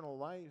eternal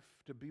life,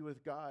 to be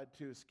with God,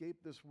 to escape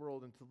this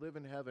world and to live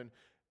in heaven,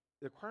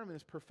 the requirement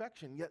is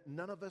perfection, yet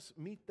none of us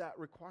meet that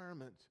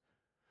requirement.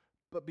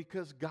 But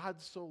because God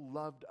so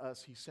loved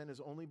us, he sent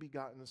his only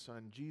begotten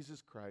Son,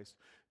 Jesus Christ,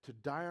 to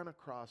die on a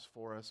cross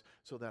for us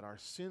so that our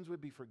sins would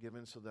be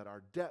forgiven, so that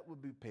our debt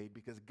would be paid,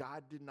 because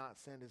God did not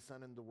send his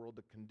Son into the world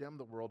to condemn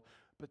the world,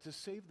 but to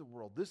save the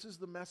world. This is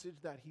the message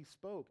that he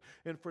spoke.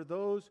 And for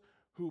those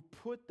who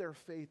put their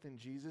faith in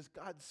Jesus,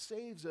 God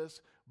saves us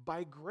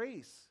by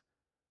grace.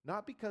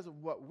 Not because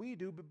of what we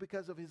do, but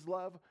because of his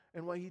love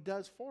and what he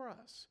does for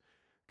us.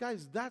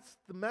 Guys, that's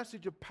the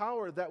message of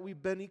power that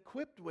we've been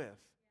equipped with.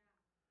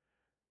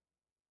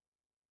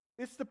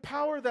 It's the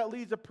power that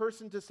leads a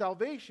person to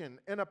salvation,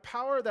 and a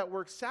power that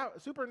works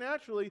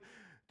supernaturally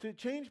to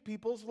change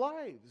people's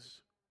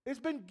lives. It's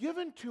been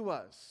given to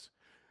us.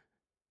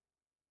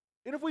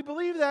 And if we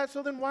believe that,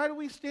 so then why do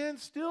we stand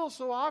still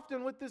so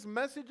often with this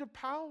message of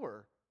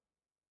power?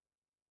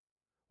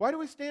 Why do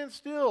we stand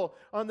still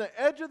on the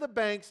edge of the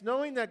banks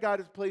knowing that God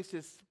has placed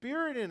his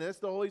Spirit in us?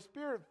 The Holy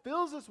Spirit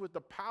fills us with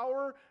the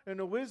power and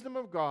the wisdom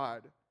of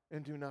God,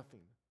 and do nothing.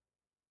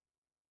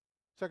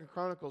 2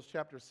 Chronicles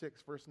chapter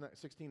 6, verse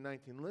 16,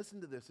 19.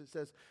 Listen to this. It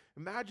says,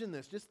 imagine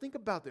this. Just think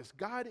about this.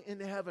 God in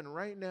heaven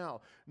right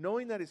now,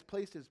 knowing that he's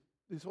placed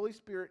his Holy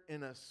Spirit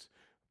in us,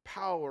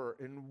 power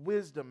and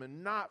wisdom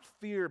and not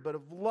fear, but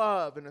of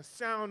love and a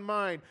sound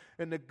mind,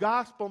 and the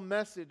gospel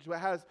message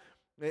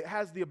it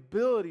has the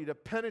ability to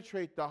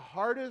penetrate the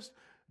hardest,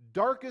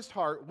 darkest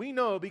heart. We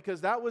know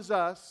because that was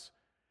us.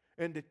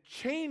 And to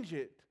change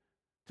it,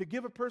 to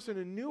give a person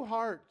a new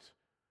heart,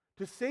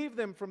 to save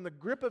them from the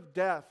grip of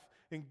death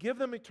and give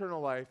them eternal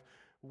life.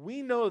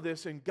 We know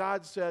this, and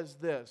God says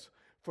this,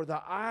 for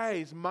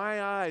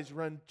my eyes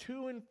run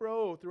to and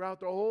fro throughout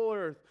the whole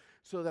earth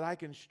so that I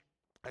can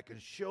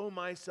show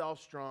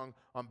myself strong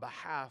on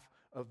behalf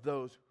of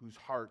those whose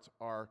hearts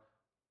are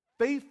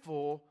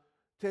faithful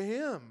to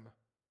him.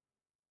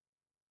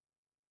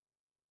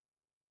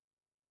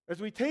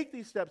 As we take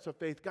these steps of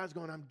faith, God's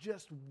going, I'm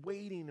just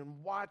waiting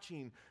and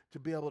watching to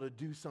be able to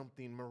do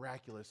something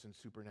miraculous and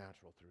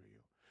supernatural through you,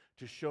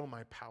 to show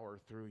my power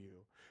through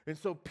you. And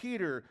so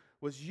Peter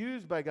was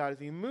used by God as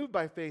he moved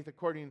by faith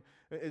according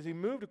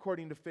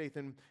to faith,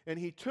 and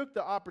he took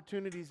the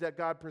opportunities that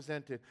God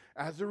presented.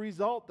 As a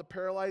result, the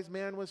paralyzed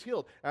man was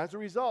healed. As a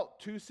result,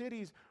 2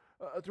 cities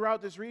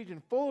throughout this region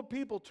full of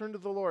people turned to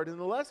the Lord. And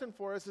the lesson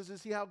for us is to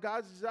see how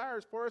God's desire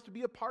is for us to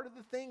be a part of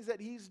the things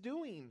that he's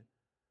doing.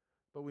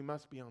 But we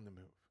must be on the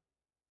move.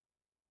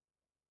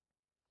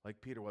 Like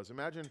Peter was.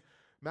 Imagine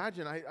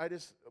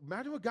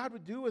what God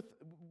would do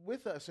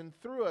with us and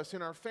through us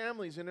in our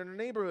families and in our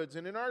neighborhoods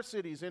and in our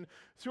cities and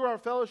through our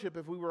fellowship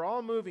if we were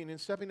all moving and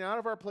stepping out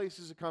of our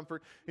places of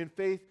comfort in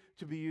faith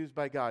to be used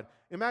by God.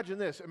 Imagine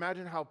this.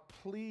 Imagine how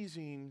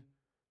pleasing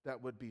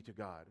that would be to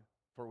God.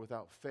 For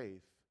without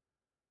faith,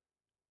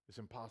 it's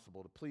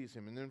impossible to please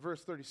him. And then in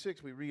verse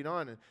 36, we read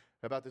on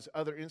about this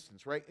other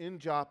instance, right? In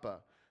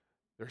Joppa,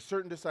 there are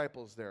certain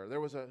disciples there. There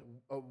was a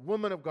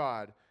woman of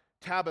God,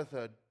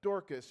 Tabitha,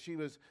 Dorcas. She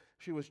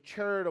was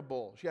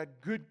charitable. She had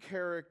good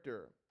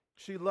character.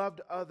 She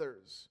loved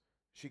others.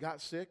 She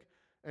got sick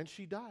and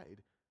she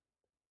died.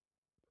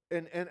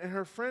 And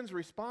her friends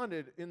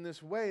responded in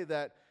this way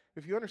that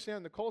if you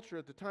understand the culture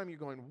at the time, you're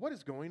going, what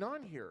is going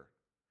on here?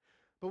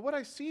 But what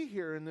I see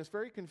here in this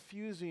very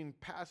confusing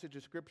passage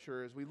of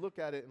Scripture, as we look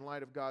at it in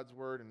light of God's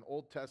Word and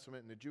Old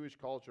Testament and the Jewish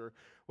culture,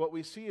 what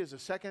we see is a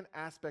second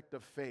aspect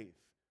of faith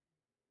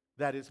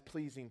that is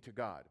pleasing to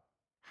God.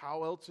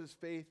 How else is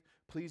faith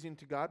pleasing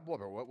to God? Well,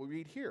 what we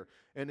read here.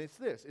 And it's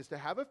this, is to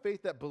have a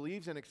faith that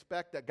believes and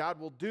expect that God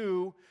will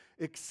do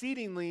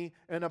exceedingly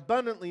and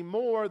abundantly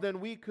more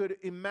than we could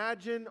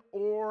imagine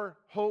or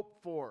hope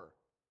for.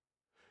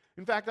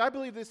 In fact, I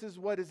believe this is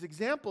what is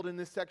exampled in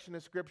this section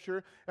of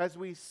Scripture as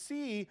we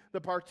see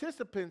the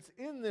participants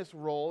in this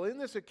role, in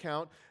this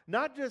account,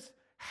 not just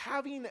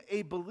having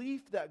a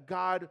belief that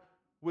God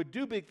would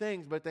do big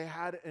things, but they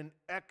had an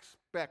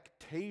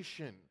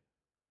expectation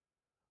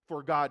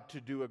for God to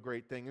do a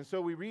great thing. And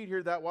so we read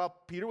here that while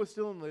Peter was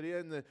still in Lydia,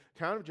 in the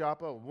town of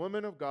Joppa, a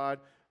woman of God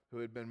who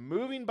had been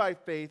moving by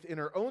faith in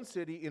her own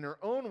city, in her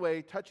own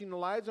way, touching the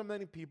lives of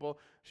many people,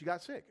 she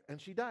got sick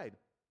and she died.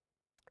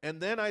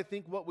 And then I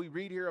think what we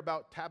read here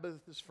about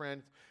Tabitha's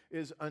friend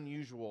is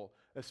unusual,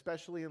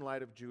 especially in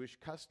light of Jewish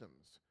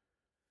customs.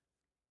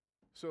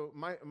 So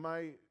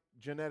my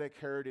genetic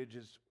heritage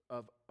is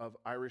of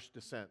Irish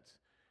descent.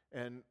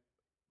 And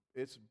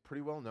it's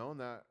pretty well known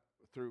that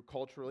through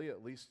culturally,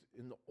 at least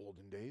in the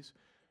olden days,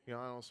 I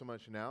don't know so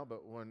much now,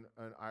 but when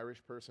an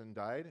Irish person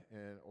died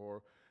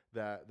or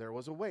that there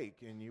was a wake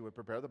and you would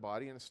prepare the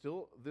body, and it's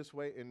still this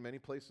way in many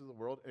places of the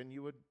world, and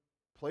you would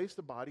place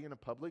the body in a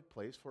public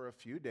place for a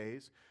few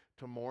days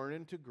to mourn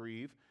and to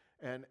grieve,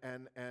 and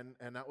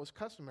that was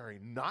customary.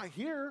 Not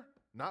here,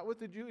 not with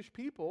the Jewish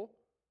people.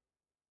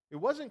 It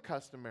wasn't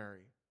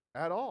customary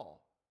at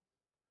all.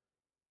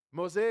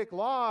 Mosaic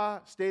law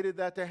stated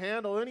that to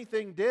handle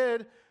anything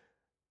dead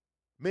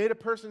made a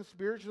person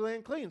spiritually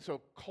unclean. So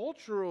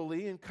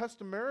culturally and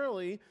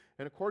customarily,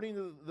 and according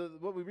to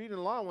what we read in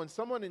the law, when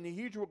someone in the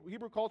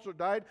Hebrew culture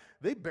died,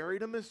 they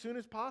buried him as soon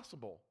as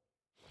possible.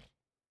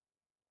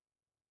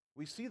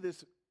 We see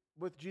this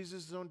with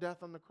Jesus' own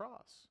death on the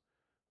cross.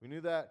 We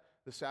knew that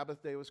the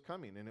Sabbath day was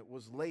coming, and it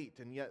was late,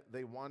 and yet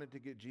they wanted to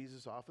get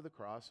Jesus off of the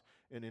cross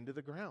and into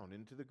the ground,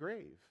 into the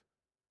grave.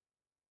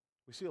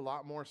 We see a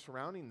lot more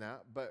surrounding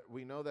that, but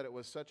we know that it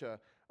was such a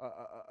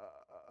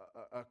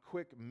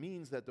quick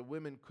means that the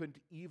women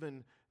couldn't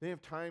even, they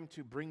didn't have time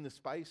to bring the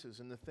spices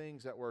and the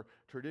things that were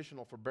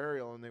traditional for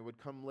burial, and they would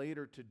come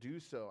later to do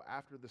so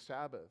after the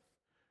Sabbath.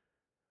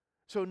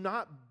 So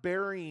not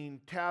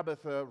burying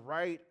Tabitha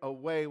right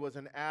away was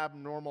an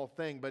abnormal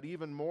thing, but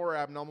even more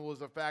abnormal was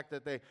the fact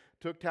that they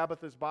took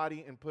Tabitha's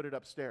body and put it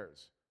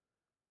upstairs.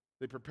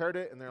 They prepared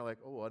it, and they're like,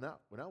 oh, well,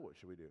 now what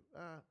should we do?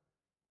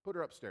 Put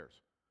her upstairs.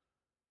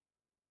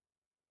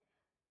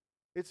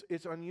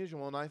 It's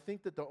unusual, and I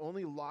think that the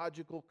only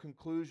logical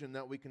conclusion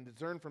that we can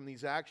discern from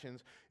these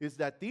actions is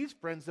that these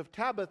friends of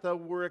Tabitha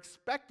were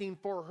expecting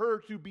for her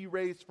to be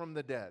raised from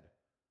the dead.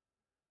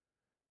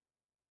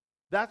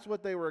 That's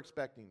what they were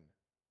expecting.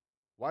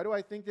 Why do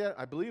I think that?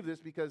 I believe this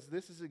because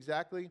this is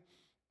exactly,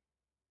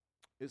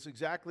 I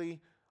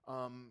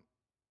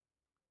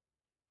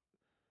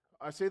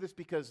say this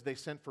because they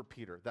sent for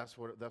Peter. That's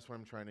what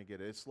I'm trying to get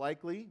at. It's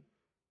likely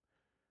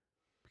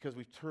because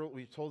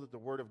we've told that the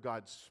word of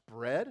God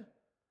spread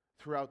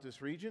throughout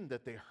this region,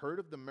 that they heard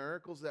of the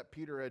miracles that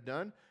Peter had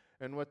done,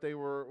 and what they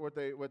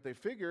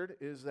figured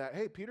is that,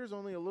 hey, Peter's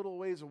only a little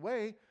ways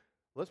away.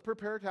 Let's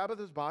prepare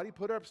Tabitha's body,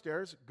 put her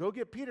upstairs, go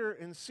get Peter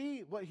and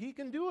see what he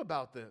can do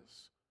about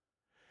this.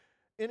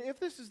 And if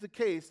this is the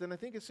case, then I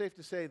think it's safe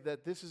to say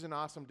that this is an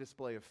awesome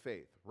display of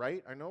faith,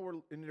 right? I know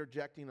we're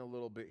interjecting a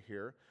little bit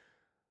here,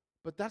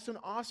 but that's an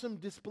awesome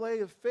display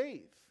of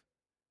faith.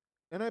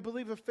 And I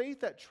believe a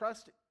faith that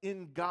trusts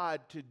in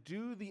God to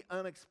do the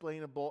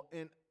unexplainable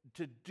and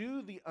to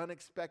do the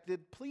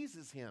unexpected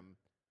pleases him.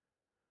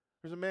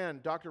 There's a man,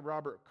 Dr.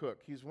 Robert Cook.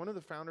 He's one of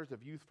the founders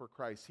of Youth for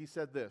Christ. He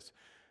said this: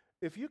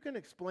 if you can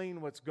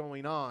explain what's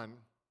going on,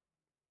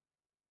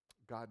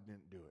 God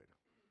didn't do it.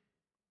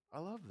 I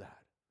love that.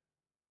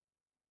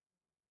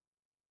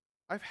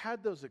 I've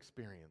had those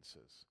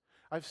experiences.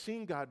 I've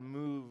seen God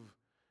move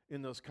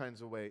in those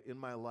kinds of ways in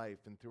my life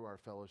and through our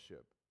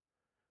fellowship.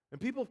 And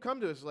people have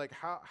come to us like,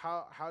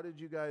 how did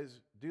you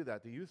guys do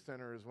that? The youth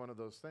center is one of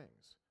those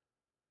things.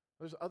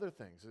 There's other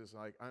things. It's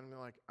like,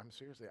 I'm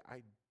seriously,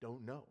 I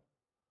don't know.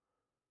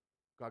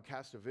 God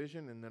cast a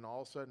vision, and then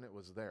all of a sudden it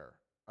was there.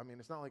 I mean,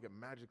 it's not like it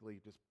magically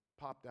just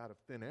popped out of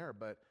thin air,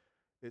 but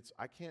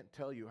I can't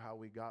tell you how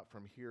we got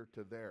from here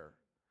to there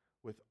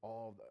with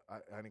all,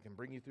 and it can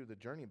bring you through the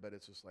journey, but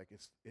it's just like,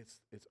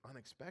 it's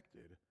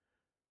unexpected.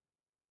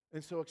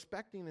 And so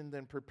expecting and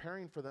then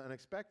preparing for the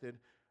unexpected,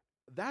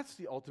 that's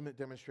the ultimate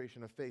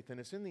demonstration of faith. And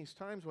it's in these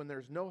times when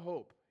there's no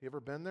hope. You ever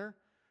been there?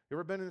 You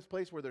ever been in this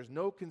place where there's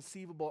no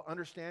conceivable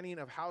understanding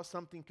of how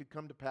something could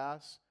come to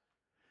pass?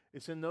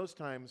 It's in those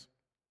times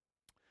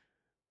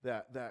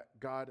that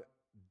God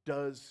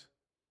does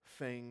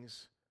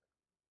things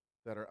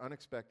that are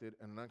unexpected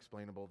and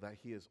unexplainable, that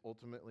he is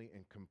ultimately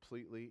and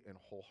completely and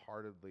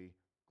wholeheartedly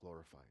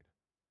glorified.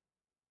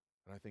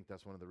 And I think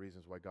that's one of the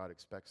reasons why God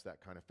expects that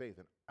kind of faith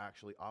and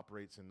actually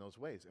operates in those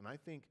ways. And I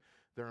think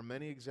there are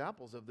many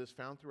examples of this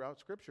found throughout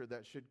Scripture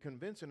that should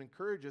convince and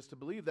encourage us to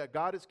believe that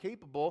God is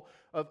capable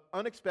of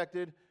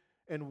unexpected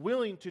and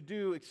willing to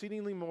do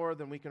exceedingly more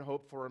than we can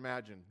hope for or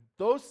imagine.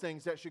 Those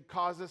things that should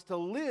cause us to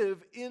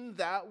live in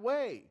that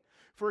way.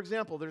 For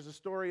example, there's a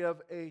story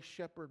of a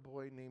shepherd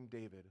boy named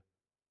David.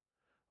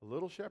 A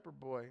little shepherd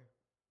boy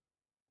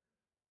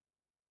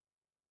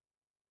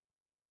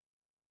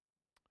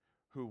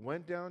who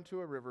went down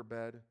to a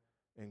riverbed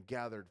and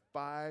gathered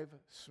 5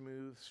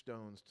 smooth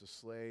stones to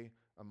slay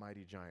a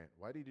mighty giant.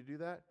 Why did he do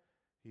that?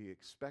 He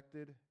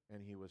expected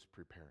and he was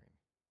preparing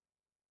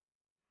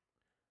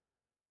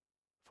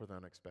for the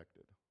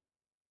unexpected.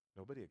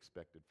 Nobody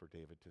expected for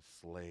David to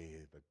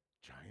slay the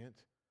giant.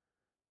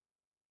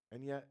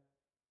 And yet,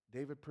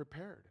 David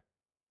prepared.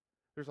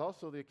 There's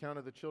also the account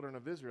of the children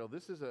of Israel.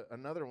 This is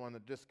another one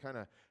that just kind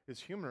of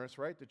is humorous,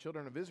 right? The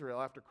children of Israel,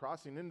 after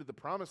crossing into the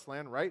promised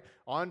land, right?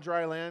 On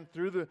dry land,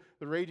 through the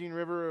raging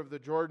river of the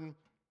Jordan,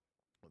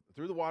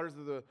 through the waters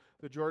of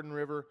the Jordan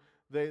River,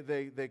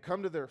 they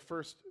come to their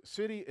first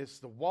city. It's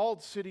the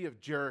walled city of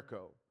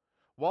Jericho.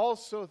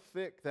 Walls so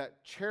thick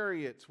that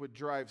chariots would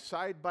drive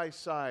side by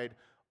side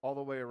all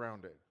the way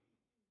around it.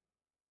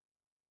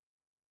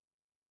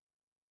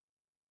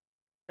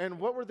 And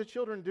what were the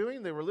children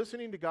doing? They were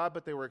listening to God,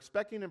 but they were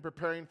expecting and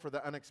preparing for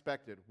the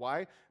unexpected.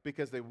 Why?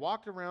 Because they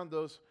walked around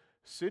those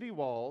city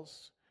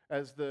walls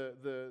as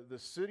the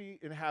city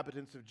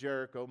inhabitants of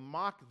Jericho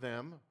mocked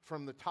them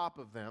from the top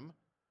of them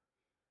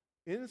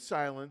in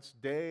silence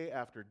day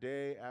after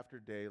day after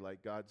day,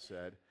 like God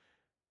said.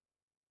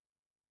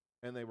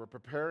 And they were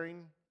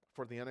preparing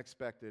for the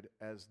unexpected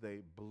as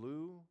they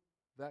blew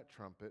that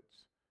trumpet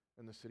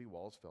and the city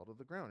walls fell to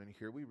the ground. And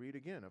here we read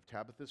again of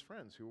Tabitha's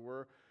friends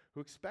who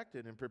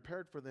expected and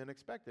prepared for the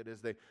unexpected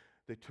as they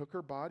took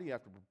her body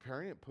after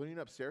preparing it, putting it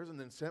upstairs, and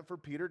then sent for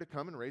Peter to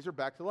come and raise her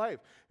back to life.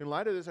 In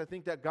light of this, I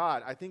think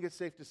it's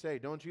safe to say,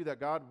 don't you, that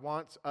God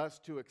wants us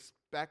to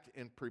expect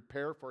and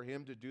prepare for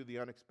him to do the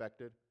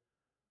unexpected?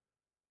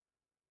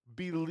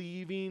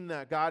 believing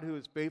that God who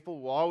is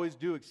faithful will always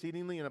do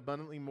exceedingly and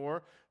abundantly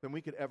more than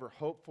we could ever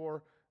hope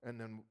for, and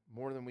then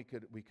more than we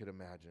could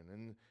imagine.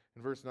 And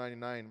in verse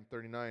 39,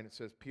 it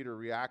says, Peter,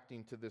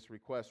 reacting to this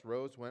request,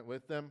 rose, went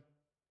with them.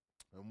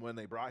 And when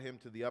they brought him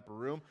to the upper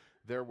room,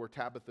 there where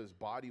Tabitha's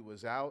body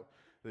was out,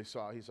 he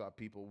saw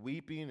people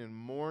weeping and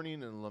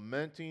mourning and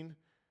lamenting.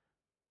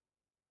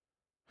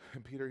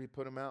 And Peter, he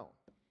put him out.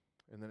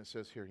 And then it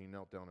says here, he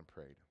knelt down and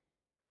prayed.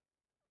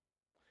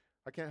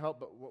 I can't help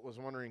but what was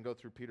wondering go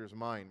through Peter's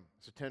mind.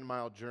 It's a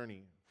 10-mile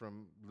journey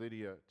from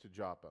Lydia to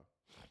Joppa.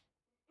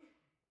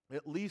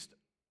 At least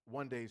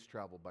one day's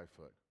travel by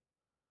foot.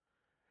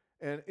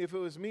 And if it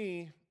was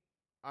me,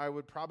 I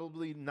would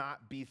probably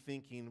not be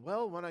thinking,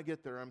 well, when I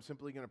get there, I'm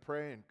simply going to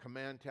pray and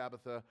command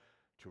Tabitha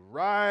to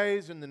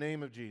rise in the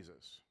name of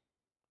Jesus.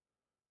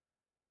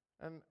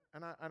 And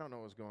I don't know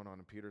what's going on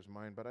in Peter's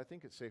mind, but I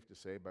think it's safe to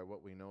say by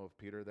what we know of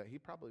Peter that he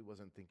probably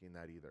wasn't thinking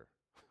that either.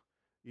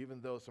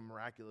 Even though some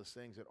miraculous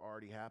things had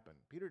already happened.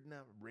 Peter didn't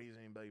have to raise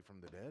anybody from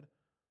the dead.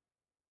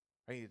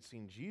 He had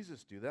seen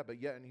Jesus do that,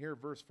 but yet in here,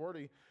 verse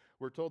 40,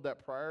 we're told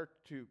that prior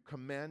to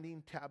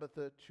commanding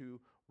Tabitha to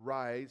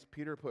rise,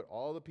 Peter put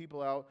all the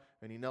people out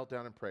and he knelt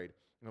down and prayed.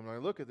 And when I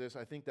look at this,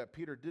 I think that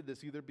Peter did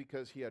this either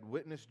because he had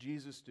witnessed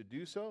Jesus to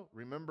do so.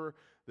 Remember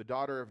the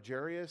daughter of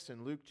Jairus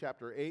in Luke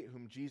chapter 8,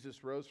 whom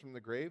Jesus rose from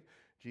the grave.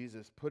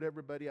 Jesus put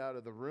everybody out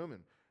of the room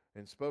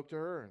and spoke to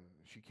her, and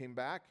she came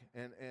back.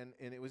 And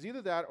it was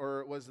either that or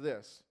it was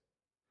this.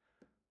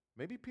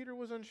 Maybe Peter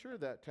was unsure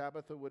that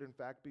Tabitha would in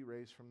fact be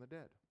raised from the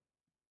dead.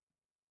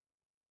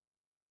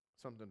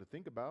 Something to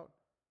think about.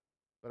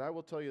 But I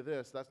will tell you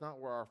this, that's not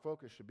where our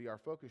focus should be. Our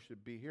focus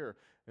should be here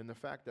in the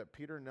fact that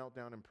Peter knelt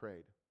down and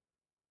prayed.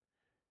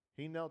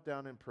 He knelt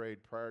down and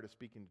prayed prior to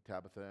speaking to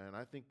Tabitha, and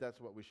I think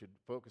that's what we should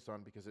focus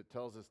on because it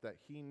tells us that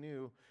he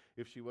knew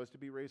if she was to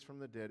be raised from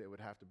the dead, it would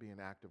have to be an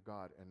act of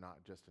God and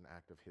not just an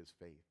act of his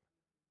faith.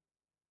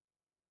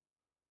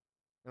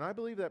 And I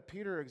believe that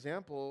Peter's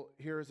example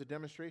here is a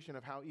demonstration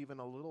of how even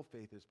a little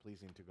faith is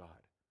pleasing to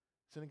God.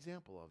 It's an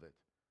example of it.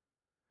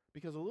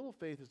 Because a little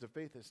faith is a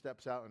faith that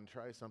steps out and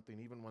tries something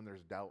even when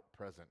there's doubt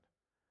present.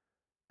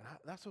 And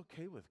that's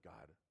okay with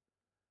God.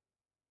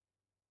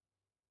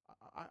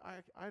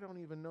 I don't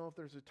even know if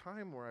there's a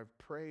time where I've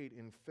prayed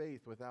in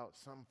faith without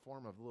some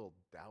form of little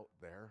doubt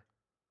there.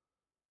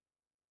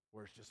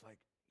 Where it's just like,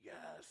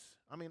 yes.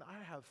 I mean,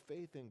 I have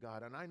faith in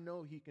God, and I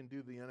know he can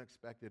do the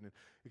unexpected and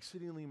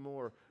exceedingly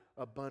more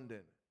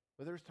abundant.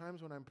 But there's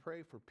times when I'm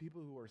praying for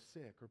people who are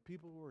sick or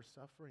people who are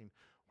suffering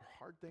or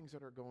hard things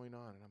that are going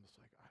on, and I'm just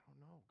like, I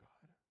don't know,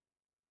 God.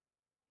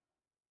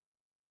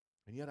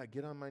 And yet I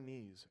get on my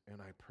knees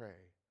and I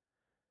pray.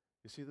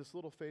 You see, this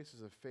little face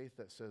is a faith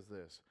that says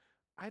this,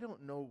 I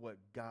don't know what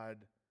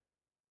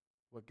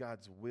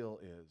God's will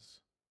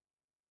is,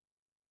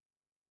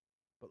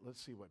 but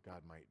let's see what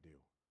God might do.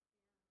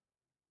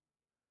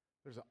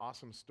 There's an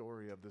awesome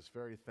story of this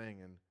very thing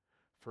in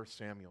 1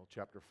 Samuel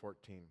chapter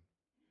 14.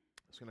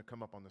 It's going to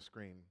come up on the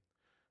screen.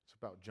 It's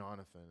about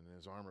Jonathan and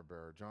his armor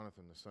bearer,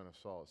 Jonathan the son of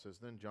Saul. It says,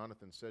 then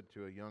Jonathan said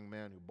to a young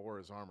man who bore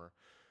his armor,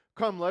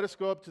 come, let us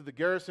go up to the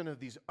garrison of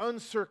these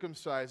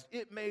uncircumcised.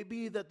 It may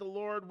be that the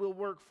Lord will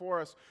work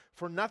for us,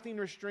 for nothing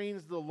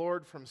restrains the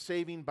Lord from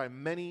saving by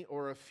many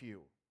or a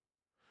few.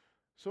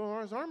 So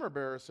his armor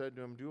bearer said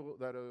to him, do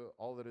that,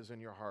 all that is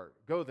in your heart.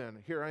 Go then,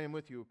 here I am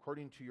with you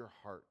according to your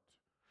heart.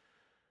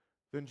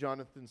 Then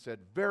Jonathan said,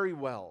 very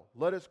well,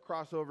 let us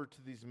cross over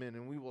to these men,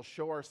 and we will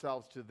show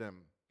ourselves to them.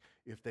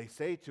 If they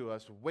say to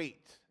us,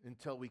 wait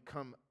until we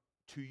come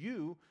to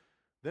you,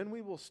 then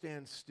we will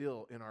stand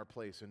still in our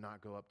place and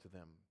not go up to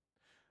them.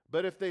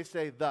 But if they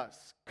say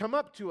thus, come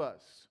up to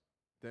us,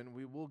 then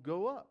we will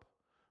go up.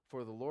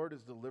 For the Lord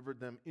has delivered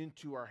them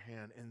into our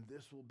hand, and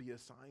this will be a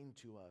sign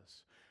to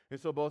us.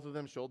 And so both of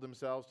them showed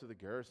themselves to the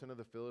garrison of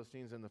the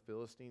Philistines, and the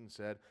Philistines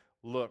said,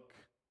 look,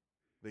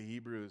 the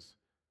Hebrews,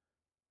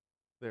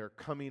 they are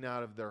coming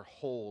out of their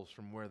holes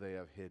from where they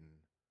have hidden.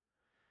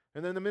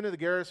 And then the men of the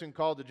garrison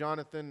called to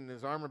Jonathan and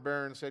his armor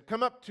bearer and said,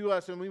 come up to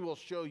us, and we will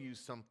show you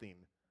something.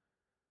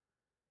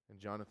 And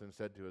Jonathan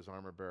said to his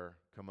armor bearer,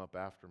 come up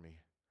after me,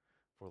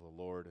 for the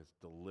Lord has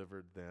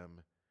delivered them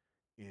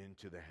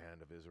into the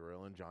hand of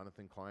Israel. And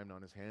Jonathan climbed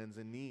on his hands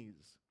and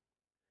knees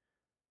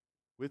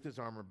with his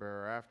armor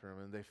bearer after him,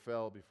 and they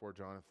fell before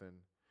Jonathan.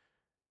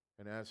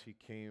 And as he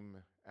came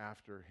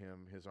after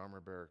him, his armor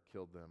bearer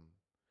killed them.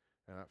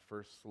 And that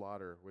first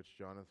slaughter which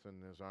Jonathan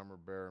and his armor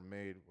bearer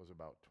made was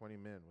about 20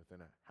 men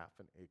within a half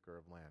an acre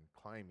of land,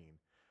 climbing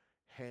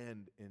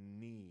hand and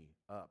knee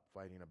up,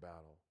 fighting a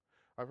battle.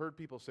 I've heard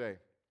people say,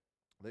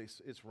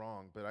 it's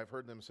wrong, but I've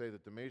heard them say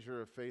that the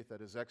measure of faith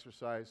that is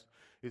exercised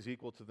is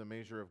equal to the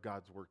measure of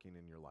God's working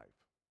in your life.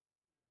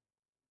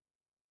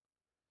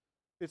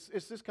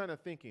 It's this kind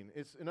of thinking.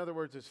 In other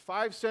words, it's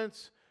 5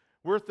 cents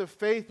worth of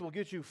faith will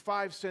get you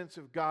 5 cents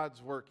of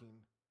God's working.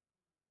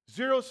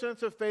 0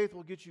 cents of faith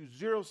will get you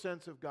 0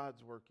 cents of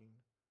God's working.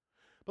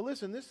 But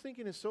listen, this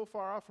thinking is so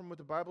far off from what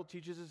the Bible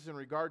teaches us in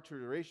regard to the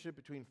relationship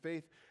between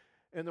faith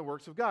and the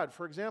works of God.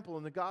 For example,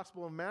 in the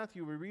Gospel of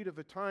Matthew, we read of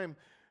a time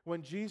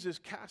when Jesus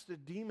cast a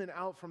demon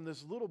out from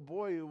this little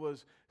boy who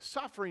was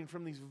suffering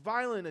from these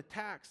violent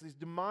attacks, these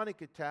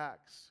demonic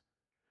attacks.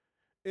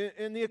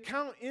 And the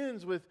account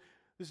ends with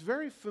this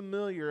very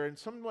familiar and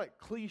somewhat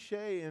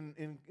cliche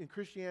in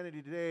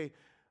Christianity today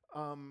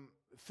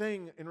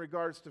thing in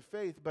regards to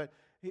faith, but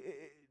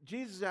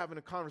Jesus is having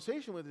a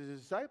conversation with his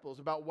disciples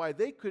about why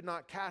they could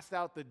not cast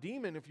out the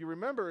demon. If you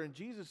remember, and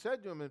Jesus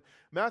said to him in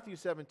Matthew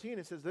 17,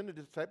 it says, then the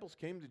disciples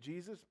came to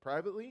Jesus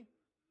privately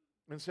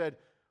and said,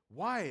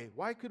 why?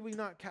 Why could we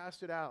not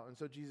cast it out? And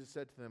so Jesus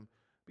said to them,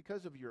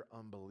 because of your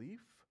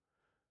unbelief.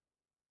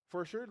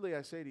 For assuredly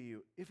I say to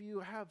you, if you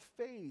have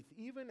faith,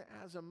 even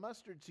as a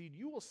mustard seed,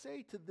 you will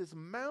say to this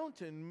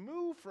mountain,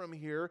 move from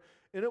here,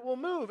 and it will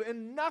move,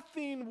 and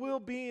nothing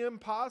will be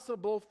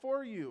impossible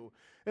for you.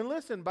 And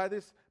listen, by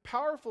this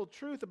powerful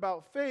truth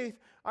about faith,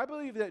 I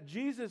believe that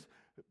Jesus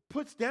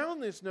puts down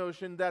this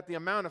notion that the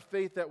amount of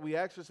faith that we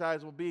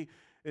exercise will be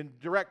in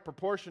direct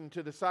proportion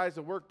to the size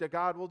of work that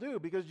God will do,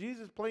 because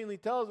Jesus plainly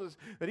tells us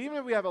that even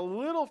if we have a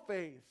little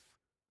faith,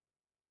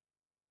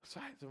 the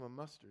size of a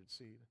mustard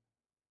seed,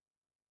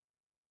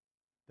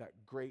 that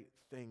great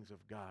things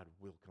of God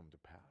will come to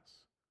pass,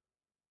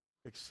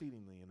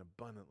 exceedingly and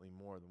abundantly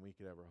more than we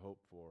could ever hope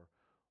for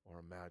or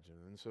imagine.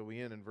 And so we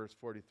end in verse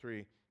 43.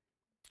 It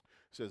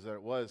says that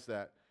it was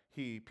that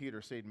he, Peter,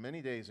 stayed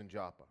many days in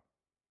Joppa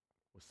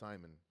with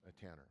Simon, a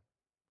tanner.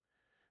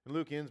 And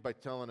Luke ends by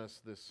telling us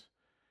this,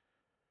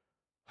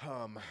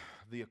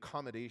 the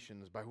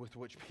accommodations by with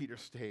which Peter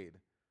stayed.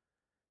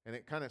 And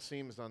it kind of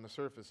seems on the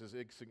surface as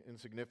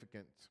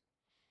insignificant.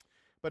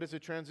 But it's a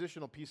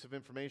transitional piece of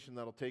information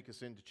that'll take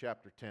us into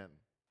chapter 10.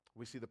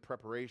 We see the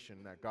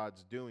preparation that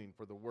God's doing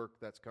for the work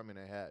that's coming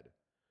ahead.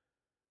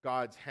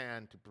 God's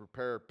hand to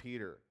prepare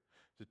Peter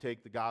to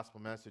take the gospel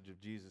message of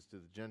Jesus to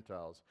the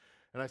Gentiles.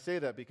 And I say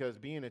that because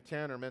being a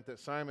tanner meant that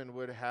Simon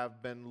would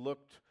have been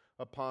looked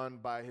upon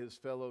by his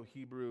fellow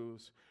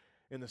Hebrews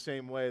in the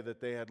same way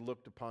that they had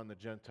looked upon the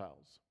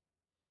Gentiles.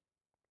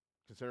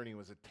 Considering he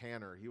was a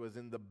tanner, he was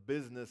in the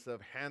business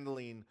of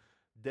handling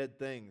dead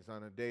things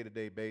on a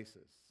day-to-day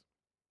basis.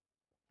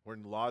 We're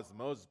in the laws of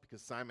Moses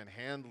because Simon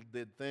handled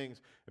dead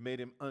things and made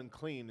him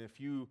unclean. If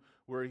you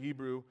were a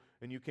Hebrew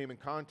and you came in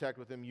contact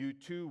with him, you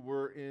too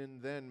were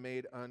then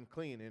made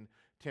unclean. And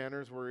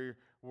tanners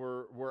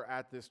were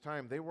at this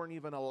time, they weren't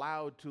even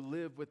allowed to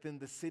live within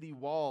the city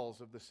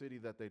walls of the city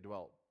that they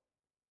dwelt.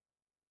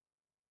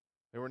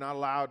 They were not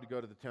allowed to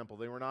go to the temple.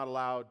 They were not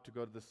allowed to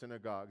go to the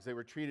synagogues. They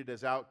were treated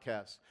as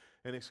outcasts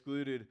and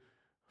excluded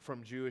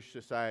from Jewish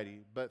society.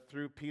 But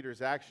through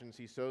Peter's actions,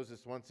 he shows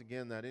us once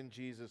again that in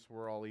Jesus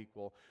we're all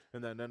equal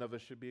and that none of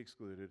us should be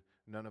excluded.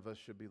 None of us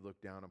should be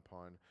looked down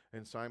upon.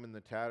 And Simon the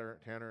tanner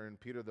and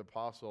Peter the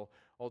apostle,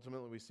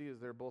 ultimately we see is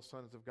they're both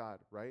sons of God,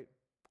 right?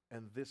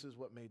 And this is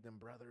what made them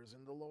brothers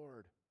in the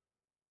Lord.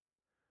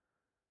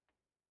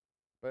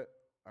 But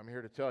I'm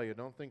here to tell you,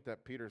 don't think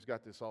that Peter's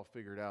got this all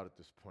figured out at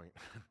this point.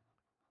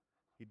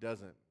 He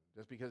doesn't,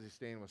 just because he's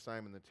staying with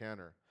Simon the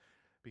tanner.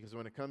 Because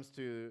when it comes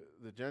to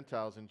the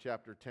Gentiles in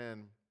chapter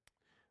 10,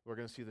 we're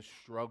going to see the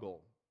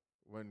struggle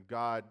when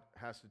God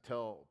has to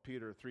tell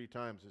Peter 3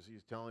 times as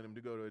he's telling him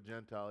to go to a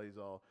Gentile. He's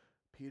all,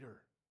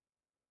 Peter,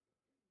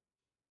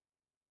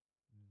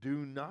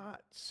 do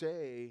not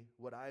say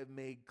what I've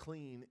made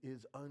clean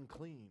is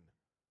unclean.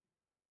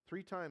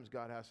 3 times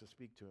God has to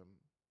speak to him.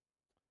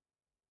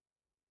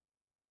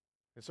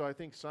 And so I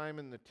think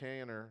Simon the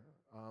tanner,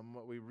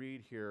 what we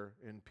read here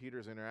in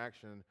Peter's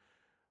interaction,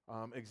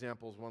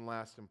 examples one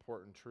last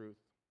important truth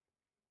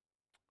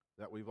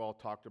that we've all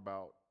talked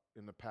about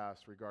in the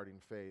past regarding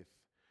faith.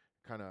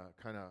 Kind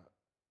of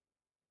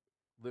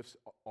lifts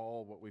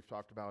all what we've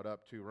talked about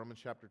up to Romans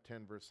chapter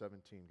 10, verse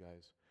 17,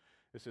 guys.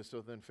 It says,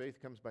 so then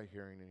faith comes by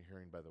hearing, and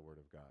hearing by the word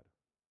of God.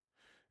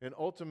 And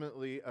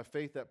ultimately, a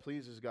faith that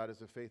pleases God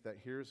is a faith that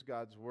hears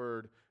God's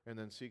word and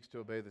then seeks to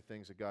obey the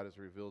things that God has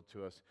revealed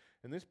to us.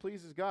 And this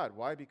pleases God.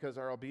 Why? Because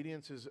our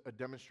obedience is a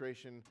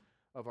demonstration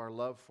of our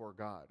love for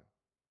God.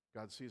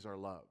 God sees our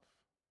love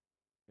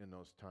in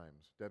those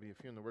times. Debbie, if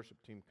you and the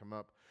worship team come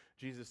up,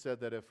 Jesus said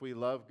that if we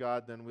love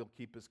God, then we'll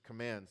keep his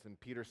commands. And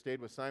Peter stayed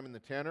with Simon the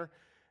tanner,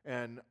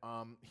 and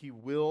he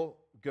will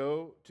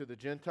go to the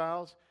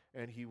Gentiles,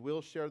 and he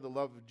will share the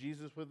love of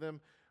Jesus with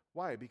them.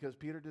 Why? Because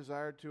Peter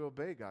desired to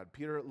obey God.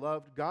 Peter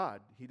loved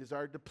God. He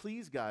desired to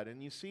please God.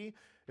 And you see,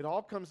 it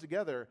all comes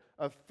together.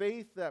 A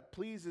faith that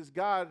pleases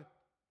God,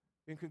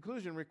 in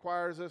conclusion,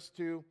 requires us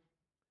to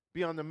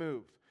be on the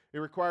move. It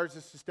requires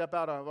us to step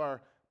out of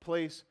our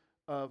place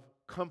of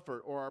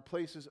comfort or our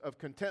places of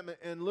contentment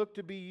and look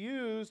to be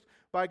used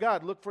by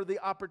God. Look for the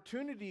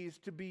opportunities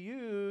to be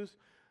used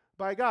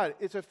by God.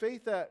 It's a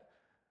faith that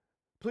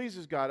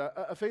pleases God.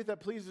 A faith that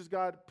pleases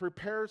God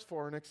prepares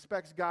for and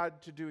expects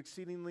God to do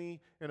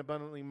exceedingly and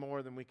abundantly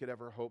more than we could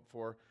ever hope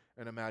for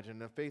and imagine.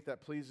 A faith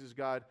that pleases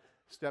God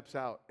steps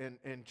out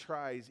and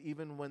tries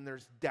even when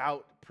there's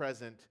doubt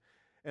present.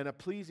 And a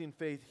pleasing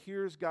faith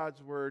hears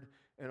God's word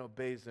and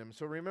obeys them.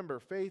 So remember,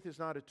 faith is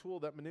not a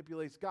tool that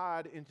manipulates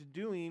God into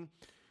doing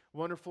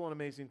wonderful and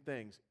amazing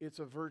things. It's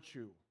a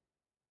virtue.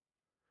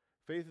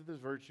 Faith is this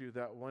virtue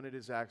that when it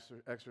is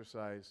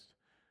exercised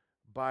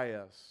by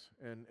us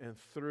and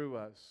through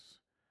us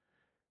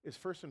is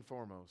first and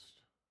foremost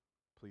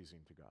pleasing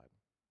to God.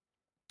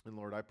 And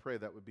Lord, I pray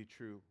that would be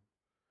true.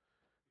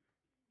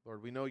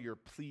 Lord, we know you're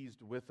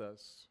pleased with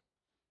us,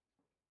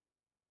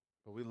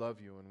 but we love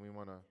you and we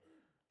want to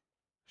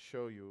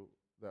show you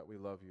that we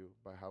love you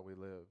by how we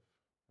live,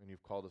 and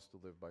you've called us to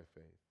live by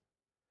faith.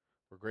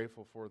 We're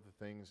grateful for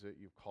the things that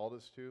you've called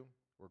us to.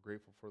 We're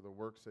grateful for the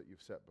works that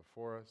you've set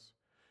before us.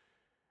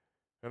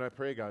 And I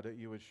pray, God, that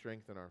you would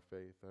strengthen our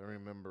faith. I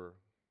remember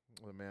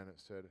the man that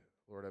said,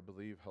 Lord, I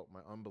believe, help my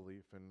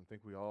unbelief. And I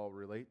think we all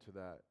relate to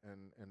that.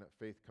 And that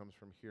faith comes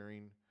from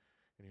hearing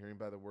and hearing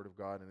by the word of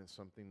God. And it's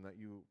something that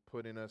you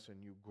put in us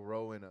and you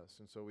grow in us.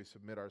 And so we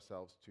submit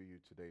ourselves to you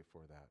today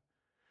for that.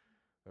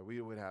 That we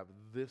would have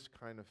this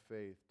kind of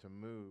faith to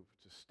move,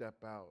 to step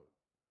out,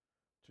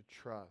 to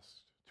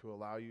trust, to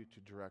allow you to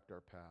direct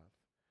our path,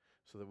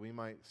 so that we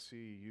might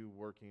see you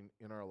working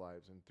in our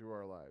lives and through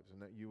our lives,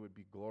 and that you would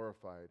be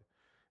glorified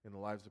in the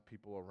lives of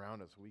people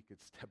around us. We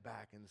could step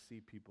back and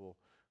see people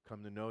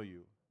come to know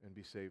you and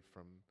be saved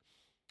from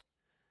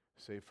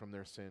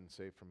their sin,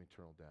 saved from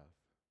eternal death.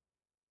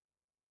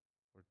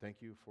 Lord,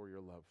 thank you for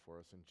your love for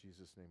us. In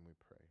Jesus' name we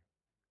pray.